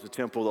body is the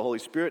temple of the Holy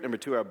Spirit. Number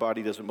two, our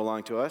body doesn't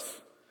belong to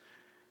us.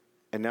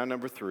 And now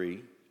number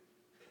three,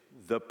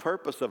 the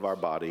purpose of our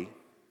body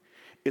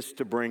is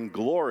to bring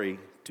glory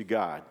to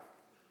God.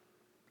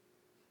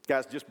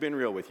 Guys, just being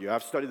real with you.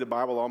 I've studied the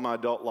Bible all my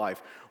adult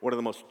life. One of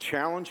the most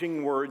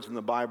challenging words in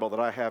the Bible that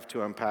I have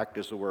to unpack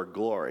is the word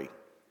glory.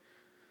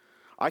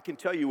 I can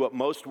tell you what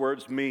most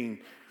words mean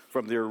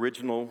from the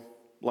original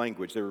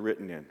language they were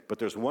written in. But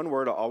there's one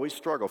word I always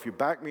struggle. If you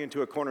back me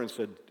into a corner and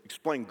said,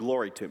 explain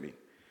glory to me.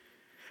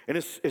 And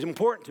it's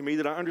important to me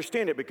that I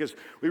understand it because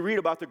we read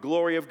about the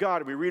glory of God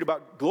and we read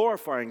about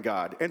glorifying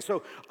God. And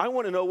so I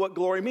want to know what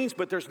glory means,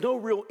 but there's no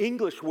real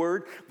English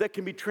word that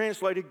can be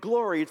translated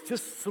glory. It's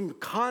just some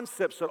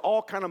concepts that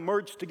all kind of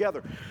merge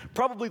together.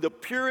 Probably the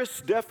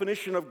purest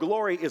definition of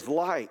glory is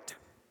light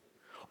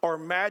or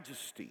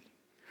majesty.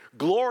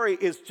 Glory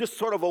is just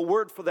sort of a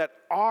word for that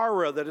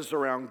aura that is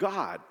around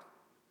God.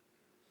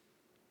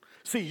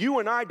 See, you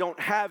and I don't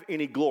have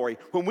any glory.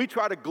 When we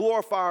try to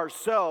glorify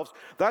ourselves,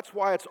 that's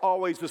why it's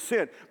always a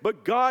sin.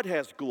 But God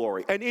has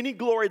glory. And any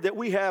glory that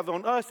we have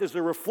on us is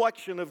a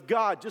reflection of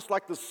God, just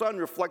like the sun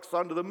reflects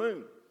onto the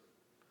moon.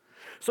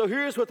 So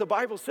here's what the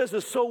Bible says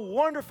is so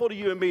wonderful to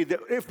you and me that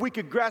if we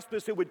could grasp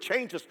this, it would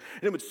change us.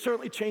 And it would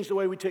certainly change the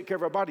way we take care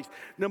of our bodies.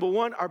 Number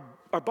one,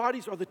 our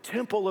bodies are the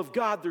temple of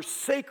God. They're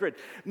sacred.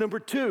 Number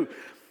two,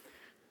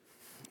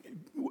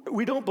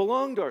 we don't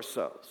belong to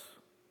ourselves.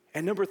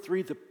 And number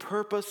three, the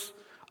purpose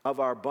of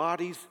our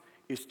bodies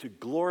is to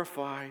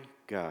glorify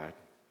God.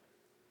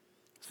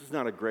 This is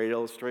not a great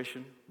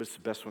illustration, but it's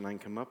the best one I can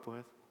come up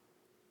with.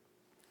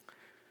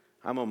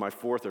 I'm on my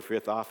fourth or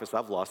fifth office.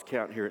 I've lost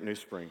count here at New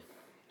Spring.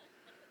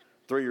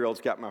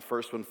 3-year-olds got my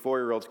first one.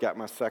 4-year-olds got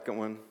my second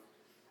one.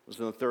 Was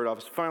in the third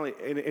office. Finally,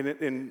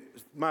 and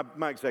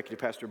my executive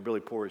pastor, Billy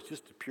Poore, is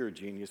just a pure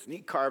genius. And he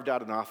carved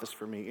out an office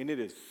for me, and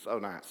it is so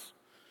nice.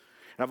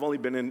 And I've only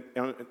been in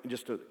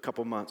just a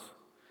couple months.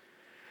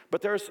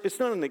 But it's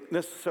not a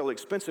necessarily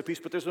expensive piece,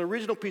 but there's an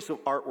original piece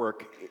of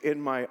artwork in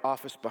my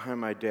office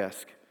behind my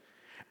desk.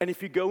 And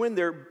if you go in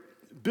there,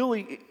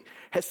 Billy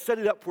has set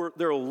it up where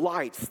there are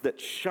lights that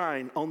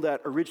shine on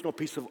that original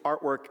piece of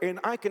artwork.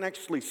 And I can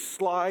actually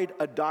slide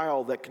a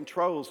dial that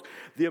controls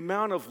the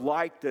amount of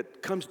light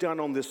that comes down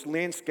on this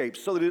landscape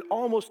so that it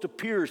almost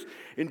appears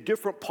in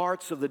different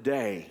parts of the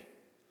day.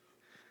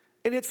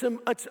 And it's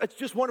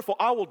just wonderful.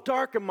 I will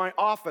darken my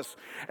office,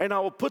 and I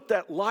will put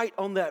that light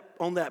on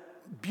that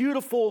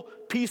beautiful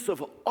piece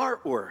of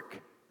artwork.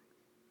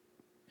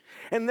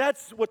 And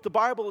that's what the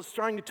Bible is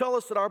trying to tell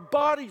us that our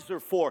bodies are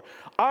for.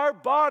 Our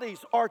bodies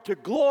are to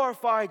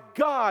glorify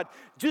God.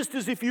 Just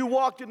as if you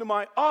walked into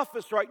my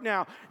office right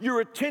now,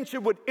 your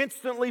attention would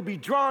instantly be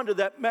drawn to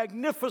that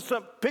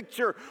magnificent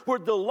picture where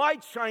the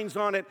light shines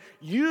on it.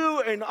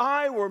 You and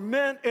I were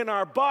meant in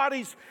our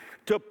bodies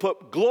to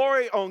put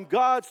glory on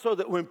God so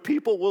that when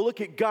people will look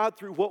at God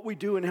through what we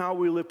do and how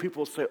we live,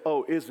 people will say,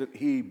 oh, isn't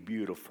he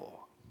beautiful?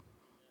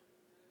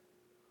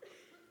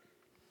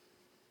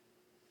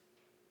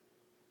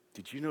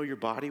 Did you know your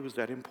body was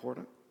that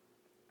important?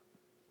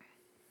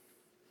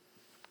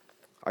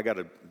 I got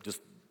to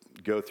just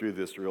go through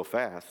this real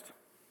fast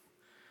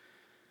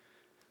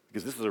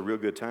because this is a real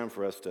good time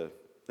for us to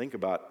think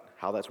about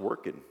how that's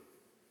working.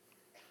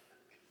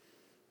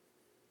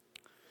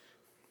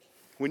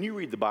 When you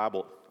read the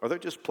Bible, are there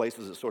just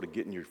places that sort of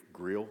get in your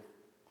grill?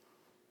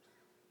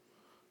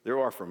 There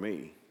are for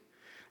me.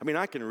 I mean,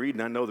 I can read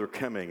and I know they're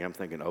coming. I'm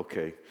thinking,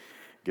 okay,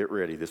 get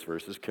ready. This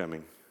verse is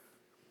coming.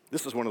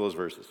 This is one of those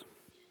verses.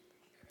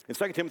 In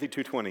 2 Timothy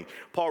 2:20,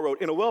 Paul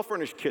wrote, in a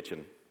well-furnished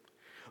kitchen,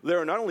 there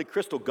are not only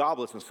crystal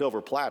goblets and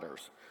silver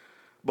platters,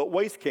 but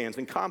waste cans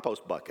and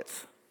compost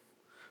buckets.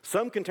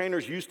 Some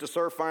containers used to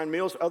serve fine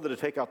meals, others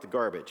to take out the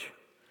garbage.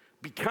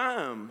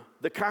 Become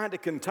the kind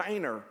of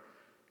container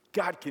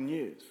God can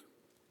use.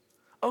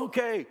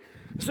 Okay,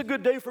 it's a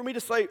good day for me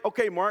to say,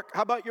 okay, Mark,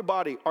 how about your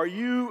body? Are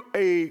you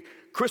a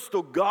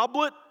crystal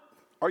goblet?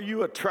 Are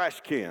you a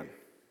trash can?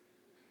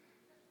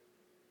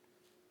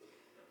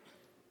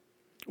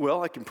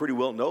 Well, I can pretty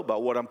well know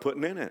about what I'm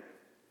putting in it.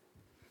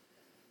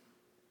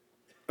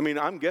 I mean,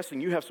 I'm guessing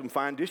you have some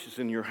fine dishes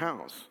in your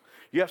house.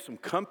 You have some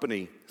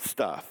company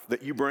stuff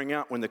that you bring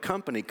out when the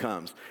company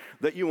comes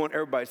that you want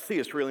everybody to see.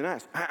 It's really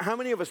nice. How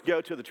many of us go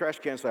to the trash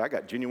can and say, I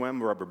got genuine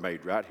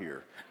Rubbermaid right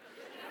here.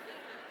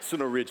 It's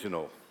an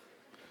original.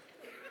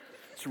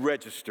 It's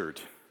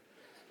registered.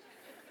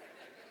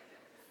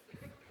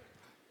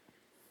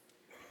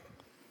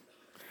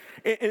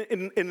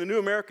 In the New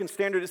American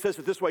Standard, it says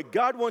it this way: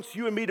 God wants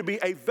you and me to be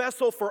a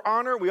vessel for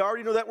honor. We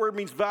already know that word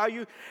means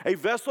value. A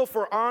vessel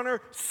for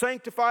honor,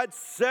 sanctified,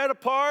 set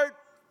apart,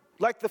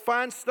 like the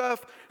fine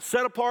stuff,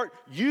 set apart,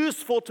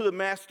 useful to the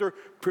master,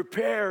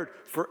 prepared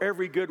for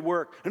every good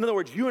work. In other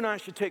words, you and I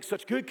should take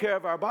such good care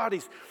of our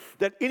bodies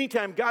that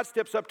anytime God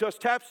steps up to us,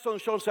 taps us on the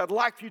shoulder and says, I'd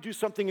like for you to do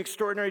something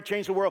extraordinary to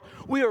change the world,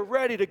 we are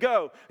ready to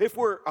go. If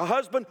we're a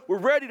husband, we're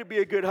ready to be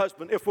a good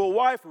husband. If we're a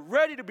wife, we're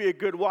ready to be a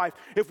good wife.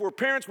 If we're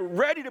parents, we're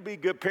ready to be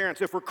good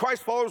parents. If we're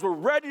Christ followers, we're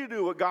ready to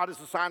do what God has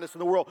assigned us in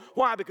the world.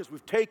 Why? Because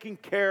we've taken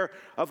care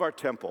of our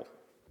temple.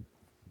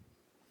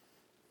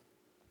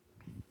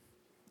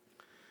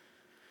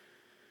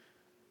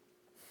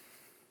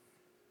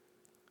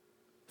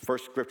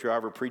 First scripture I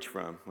ever preached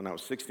from when I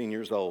was 16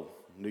 years old,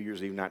 New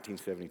Year's Eve,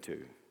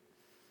 1972.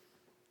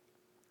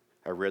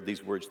 I read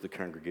these words to the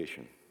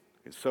congregation.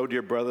 And so,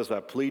 dear brothers, I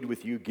plead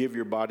with you, give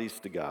your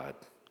bodies to God.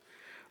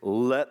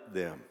 Let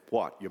them,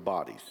 what? Your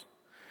bodies.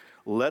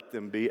 Let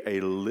them be a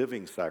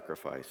living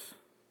sacrifice,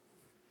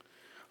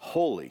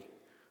 holy,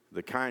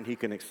 the kind he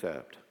can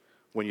accept.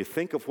 When you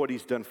think of what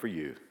he's done for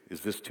you,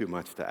 is this too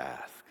much to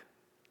ask?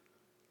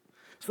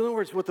 So in other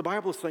words, what the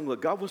Bible is saying,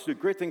 look, God wants to do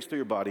great things to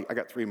your body. I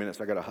got 3 minutes.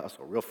 I got to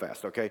hustle real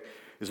fast, okay?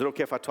 Is it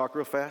okay if I talk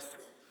real fast?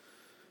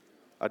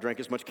 I drank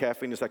as much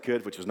caffeine as I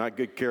could, which is not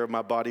good care of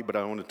my body, but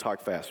I want to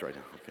talk fast right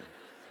now, okay?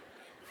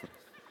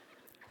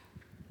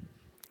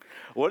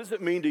 What does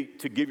it mean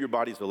to give your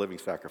body as a living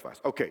sacrifice?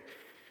 Okay,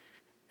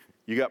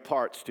 you got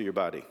parts to your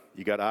body.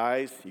 You got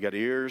eyes, you got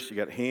ears, you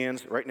got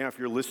hands. Right now, if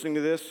you're listening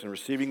to this and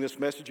receiving this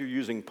message, you're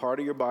using part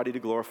of your body to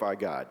glorify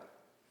God.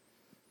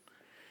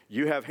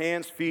 You have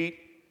hands, feet,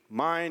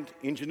 mind,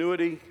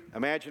 ingenuity,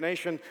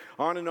 imagination,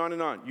 on and on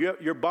and on.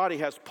 Your body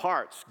has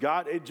parts.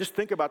 Just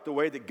think about the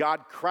way that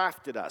God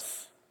crafted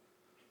us.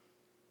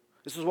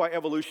 This is why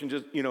evolution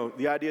just,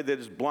 the idea that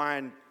it's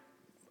blind,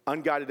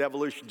 unguided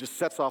evolution just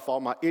sets off all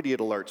my idiot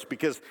alerts,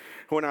 because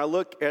when I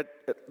look at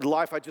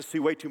life, I just see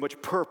way too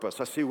much purpose.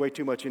 I see way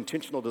too much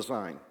intentional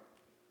design.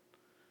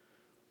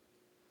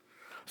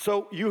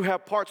 So you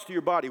have parts to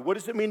your body. What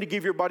does it mean to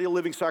give your body a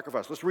living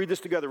sacrifice? Let's read this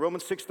together.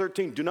 Romans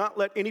 6:13. Do not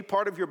let any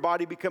part of your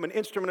body become an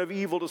instrument of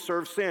evil to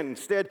serve sin.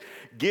 Instead,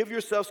 give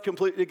yourselves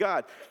completely to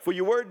God. For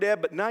you were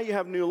dead, but now you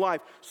have new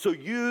life. So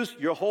use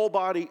your whole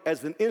body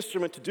as an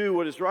instrument to do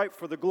what is right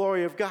for the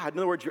glory of God. In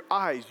other words, your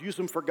eyes, use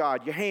them for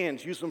God. Your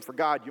hands, use them for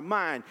God. Your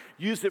mind,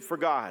 use it for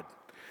God.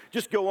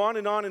 Just go on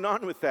and on and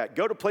on with that.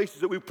 Go to places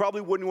that we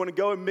probably wouldn't want to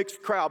go in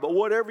mixed crowd. But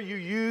whatever you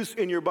use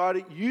in your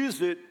body,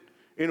 use it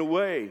in a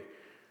way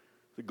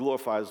that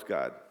glorifies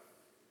God.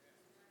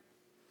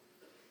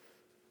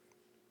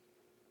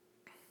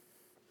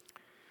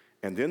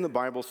 And then the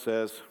Bible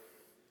says,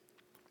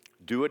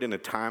 do it in a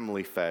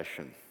timely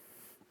fashion.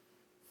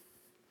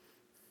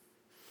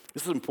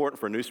 This is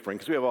important for New Spring,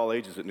 because we have all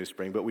ages at New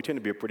Spring, but we tend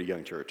to be a pretty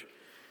young church.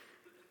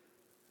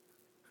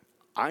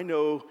 I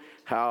know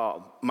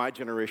how my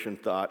generation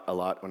thought a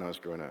lot when I was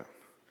growing up.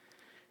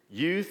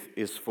 Youth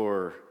is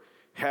for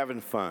having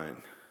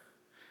fun.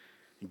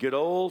 You get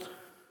old,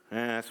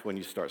 that's when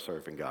you start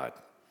serving God.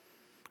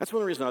 That's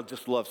one reason I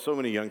just love so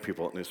many young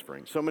people at New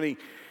Spring. So many,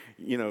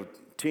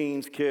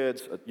 teens,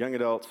 kids, young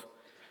adults.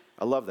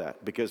 I love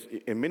that because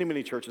in many,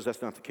 many churches,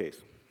 that's not the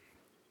case.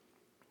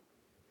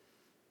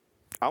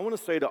 I want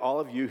to say to all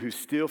of you who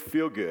still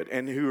feel good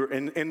and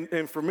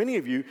and for many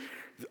of you,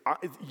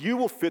 you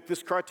will fit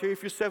this criteria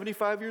if you're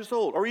 75 years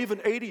old or even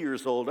 80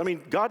 years old. I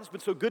mean, God has been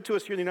so good to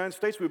us here in the United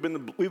States. We've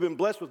been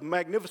blessed with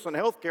magnificent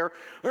health care.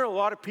 There are a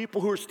lot of people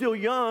who are still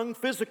young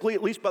physically,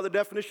 at least by the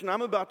definition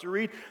I'm about to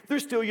read. They're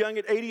still young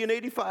at 80 and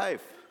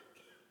 85.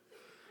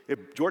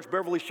 If George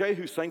Beverly Shea,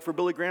 who sang for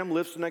Billy Graham,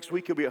 lives next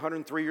week, he'll be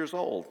 103 years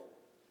old.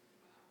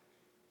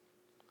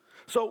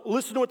 So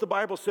listen to what the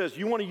Bible says.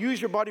 You want to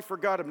use your body for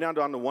God. I'm down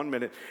to 1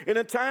 minute. In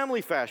a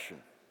timely fashion.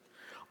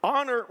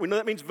 Honor, we know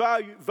that means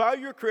value.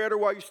 Value your Creator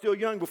while you're still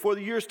young, before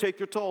the years take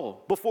their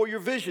toll, before your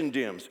vision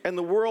dims and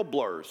the world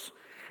blurs,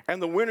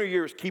 and the winter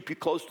years keep you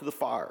close to the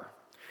fire.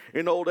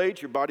 In old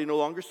age, your body no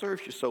longer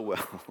serves you so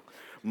well.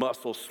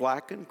 Muscles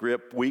slacken,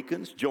 grip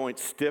weakens,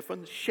 joints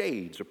stiffen,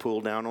 shades are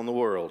pulled down on the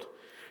world.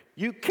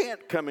 You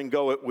can't come and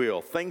go at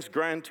will. Things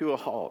grind to a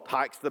halt.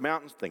 Hikes to the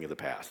mountains, thing of the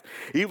past.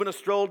 Even a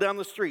stroll down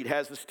the street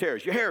has its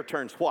tears. Your hair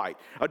turns white,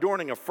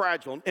 adorning a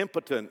fragile and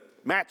impotent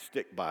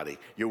matchstick body.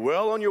 You're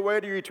well on your way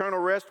to your eternal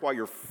rest while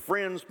your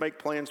friends make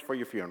plans for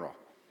your funeral.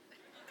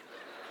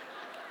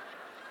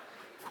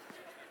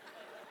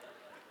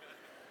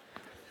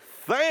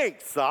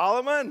 Thanks,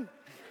 Solomon.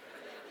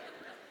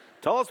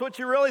 Tell us what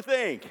you really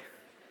think.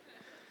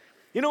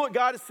 You know what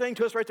God is saying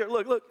to us right there?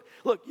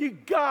 Look, you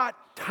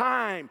got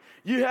time.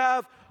 You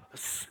have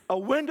a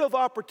window of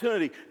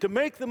opportunity to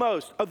make the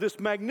most of this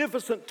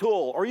magnificent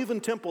tool or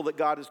even temple that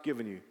God has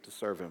given you to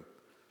serve Him.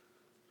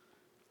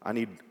 I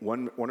need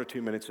one or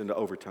 2 minutes into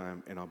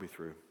overtime and I'll be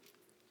through.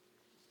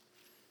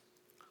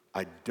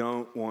 I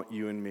don't want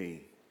you and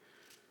me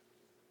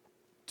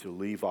to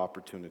leave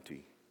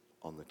opportunity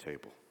on the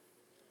table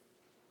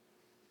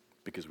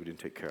because we didn't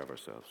take care of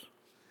ourselves.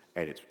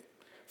 And it's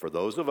for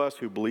those of us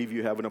who believe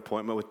you have an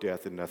appointment with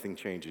death and nothing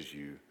changes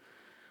you,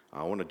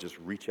 I want to just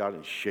reach out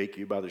and shake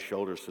you by the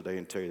shoulders today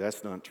and tell you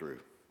that's not true.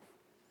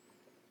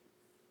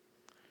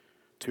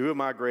 Two of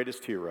my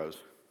greatest heroes,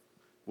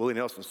 Willie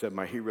Nelson said,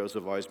 my heroes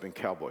have always been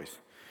cowboys.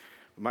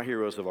 My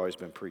heroes have always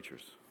been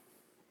preachers.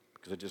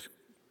 Because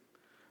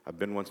I've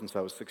been one since I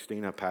was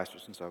 16. I've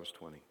pastored since I was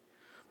 20.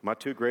 My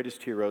two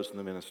greatest heroes in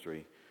the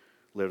ministry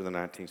lived in the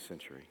 19th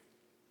century.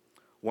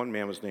 One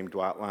man was named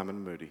Dwight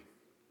Lyman Moody.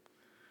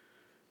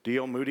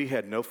 D.L. Moody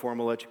had no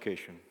formal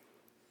education.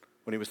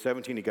 When he was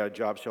 17, he got a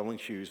job selling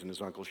shoes in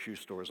his uncle's shoe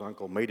store. His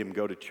uncle made him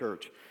go to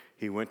church.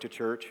 He went to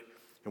church,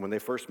 and when they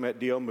first met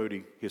D.L.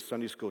 Moody, his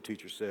Sunday school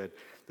teacher said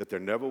that there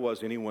never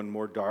was anyone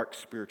more dark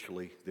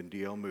spiritually than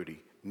D.L.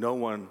 Moody. No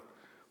one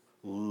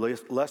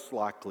less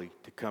likely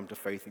to come to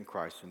faith in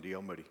Christ than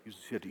D.L. Moody.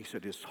 He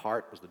said his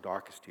heart was the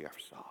darkest he ever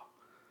saw.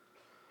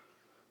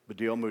 But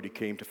D.L. Moody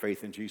came to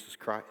faith in Jesus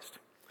Christ.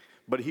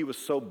 But he was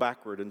so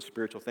backward in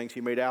spiritual things,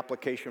 he made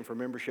application for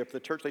membership at the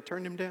church. They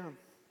turned him down.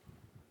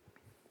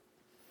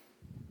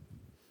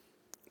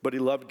 But he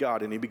loved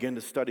God, and he began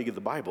to study the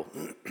Bible.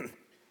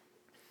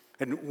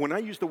 And when I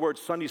use the word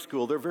Sunday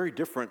school, they're very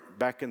different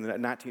back in the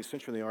 19th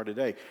century than they are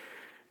today.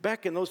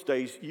 Back in those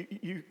days,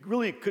 you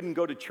really couldn't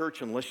go to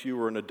church unless you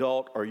were an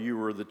adult or you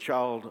were the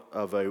child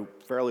of a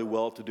fairly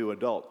well-to-do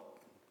adult.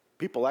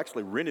 People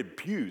actually rented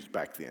pews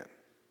back then.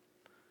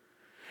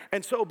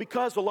 And so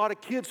because a lot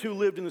of kids who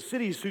lived in the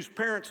cities whose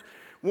parents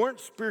weren't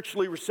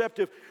spiritually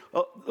receptive,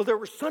 there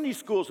were Sunday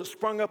schools that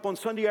sprung up on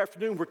Sunday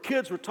afternoon where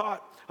kids were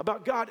taught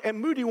about God.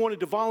 And Moody wanted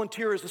to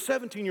volunteer as a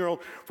 17-year-old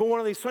for one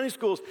of these Sunday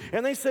schools.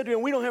 And they said to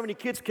him, we don't have any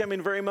kids come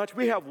in very much.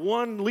 We have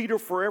one leader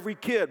for every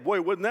kid.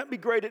 Boy, wouldn't that be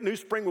great at New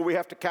Spring where we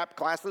have to cap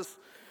classes?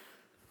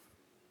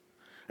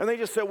 And they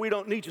just said, we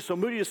don't need you. So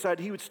Moody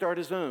decided he would start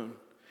his own.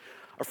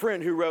 A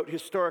friend who wrote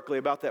historically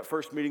about that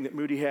first meeting that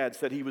Moody had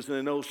said he was in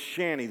an old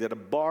shanty that the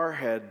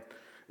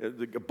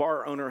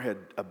bar owner had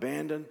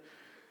abandoned.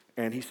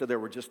 And he said there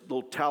were just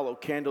little tallow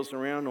candles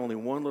around. Only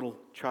one little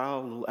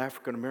child, a little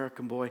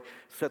African-American boy,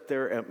 sat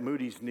there at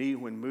Moody's knee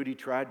when Moody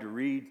tried to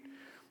read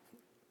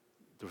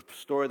the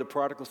story of the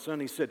prodigal son.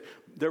 He said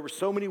there were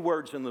so many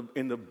words in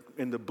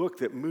the book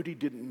that Moody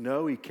didn't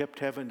know. He kept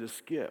having to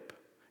skip.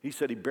 He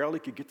said he barely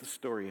could get the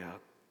story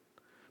out.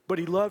 But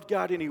he loved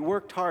God and he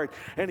worked hard.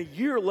 And a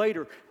year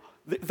later,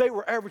 they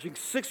were averaging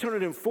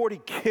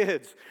 640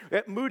 kids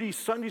at Moody's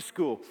Sunday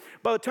School.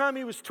 By the time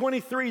he was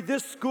 23,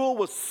 this school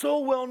was so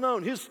well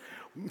known. His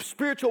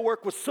spiritual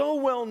work was so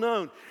well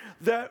known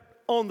that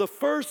on the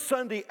first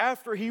Sunday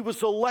after he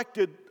was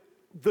elected,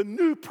 the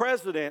new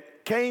president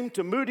came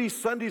to Moody's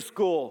Sunday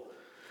School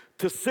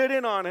to sit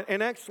in on it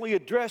and actually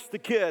address the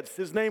kids.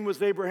 His name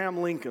was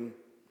Abraham Lincoln.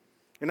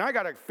 And I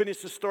got to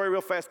finish this story real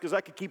fast because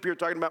I could keep here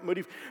talking about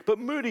Moody. But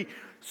Moody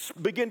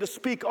began to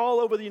speak all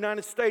over the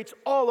United States,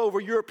 all over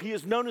Europe. He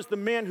is known as the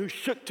man who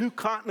shook two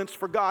continents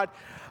for God.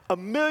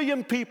 1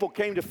 million people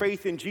came to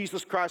faith in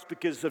Jesus Christ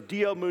because of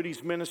D.L.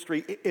 Moody's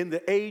ministry in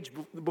the age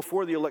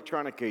before the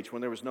electronic age when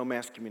there was no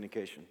mass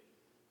communication.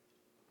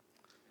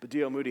 But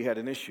D.L. Moody had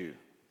an issue.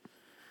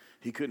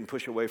 He couldn't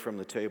push away from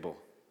the table.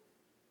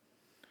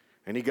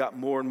 And he got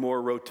more and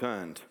more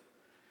rotund.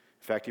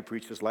 In fact, he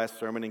preached his last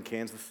sermon in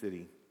Kansas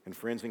City. And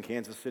friends in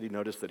Kansas City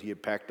noticed that he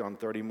had packed on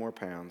 30 more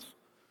pounds.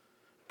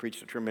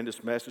 Preached a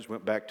tremendous message,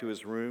 went back to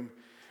his room,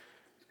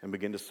 and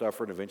began to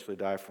suffer and eventually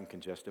die from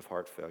congestive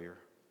heart failure.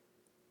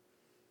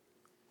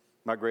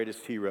 My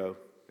greatest hero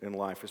in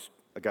life is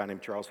a guy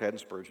named Charles Haddon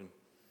Spurgeon.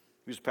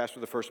 He was pastor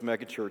of the first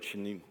mega church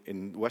in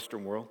the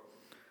Western world.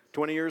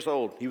 20 years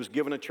old, he was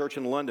given a church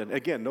in London.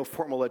 Again, no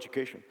formal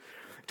education.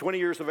 20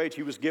 years of age,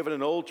 he was given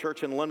an old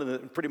church in London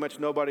that pretty much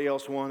nobody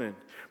else wanted.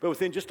 But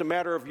within just a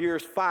matter of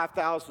years,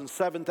 5,000,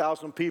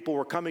 7,000 people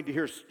were coming to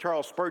hear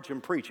Charles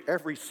Spurgeon preach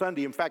every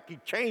Sunday. In fact, he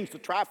changed the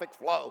traffic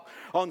flow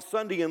on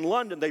Sunday in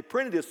London. They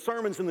printed his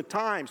sermons in the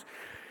Times.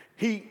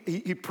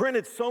 He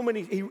printed so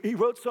many, he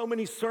wrote so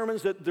many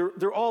sermons that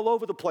they're all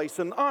over the place.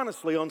 And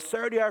honestly, on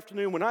Saturday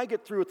afternoon, when I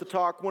get through with the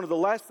talk, one of the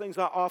last things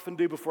I often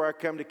do before I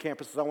come to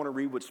campus is I want to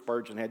read what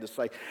Spurgeon had to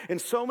say.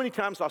 And so many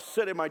times I'll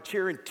sit in my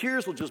chair and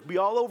tears will just be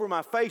all over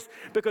my face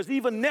because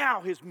even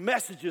now his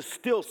messages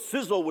still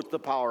sizzle with the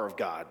power of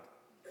God.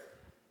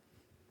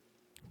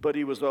 But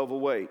he was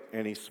overweight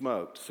and he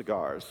smoked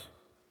cigars.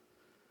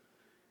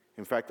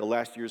 In fact, the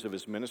last years of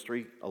his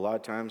ministry, a lot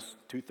of times,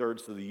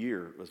 2/3 of the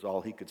year was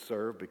all he could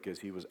serve because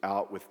he was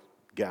out with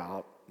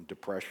gout and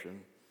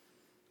depression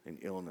and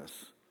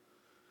illness.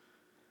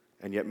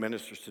 And yet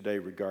ministers today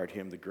regard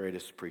him the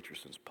greatest preacher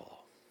since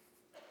Paul.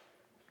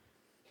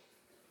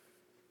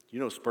 You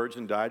know,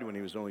 Spurgeon died when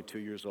he was only 2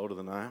 years older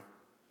than I.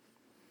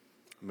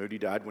 Moody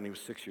died when he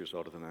was 6 years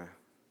older than I.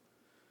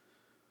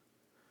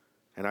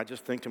 And I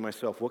just think to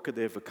myself, what could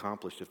they have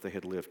accomplished if they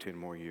had lived 10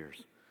 more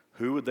years?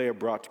 Who would they have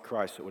brought to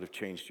Christ that would have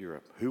changed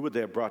Europe? Who would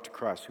they have brought to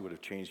Christ who would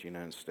have changed the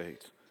United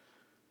States?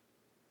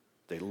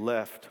 They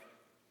left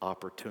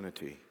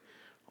opportunity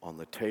on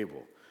the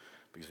table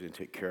because they didn't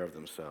take care of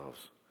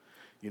themselves.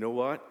 You know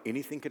what?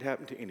 Anything could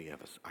happen to any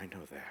of us. I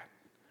know that.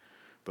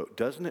 But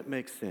doesn't it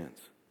make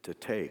sense to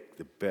take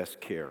the best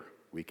care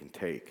we can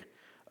take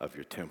of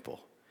your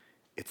temple?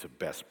 It's a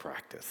best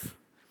practice.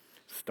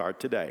 Start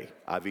today.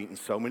 I've eaten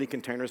so many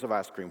containers of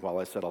ice cream while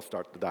I said I'll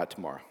start the diet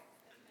tomorrow.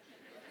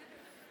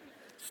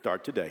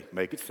 Start today.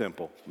 Make it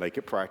simple. Make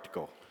it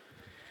practical.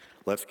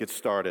 Let's get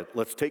started.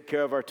 Let's take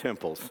care of our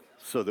temples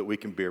so that we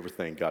can be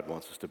everything God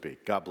wants us to be.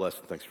 God bless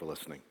and thanks for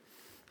listening.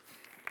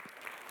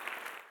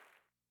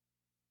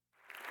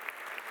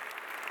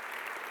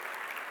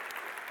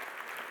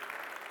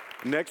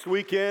 Next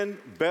weekend,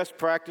 best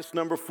practice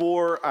number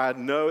 4. I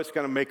know it's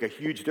going to make a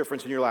huge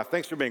difference in your life.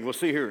 Thanks for being. We'll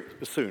see you here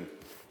soon.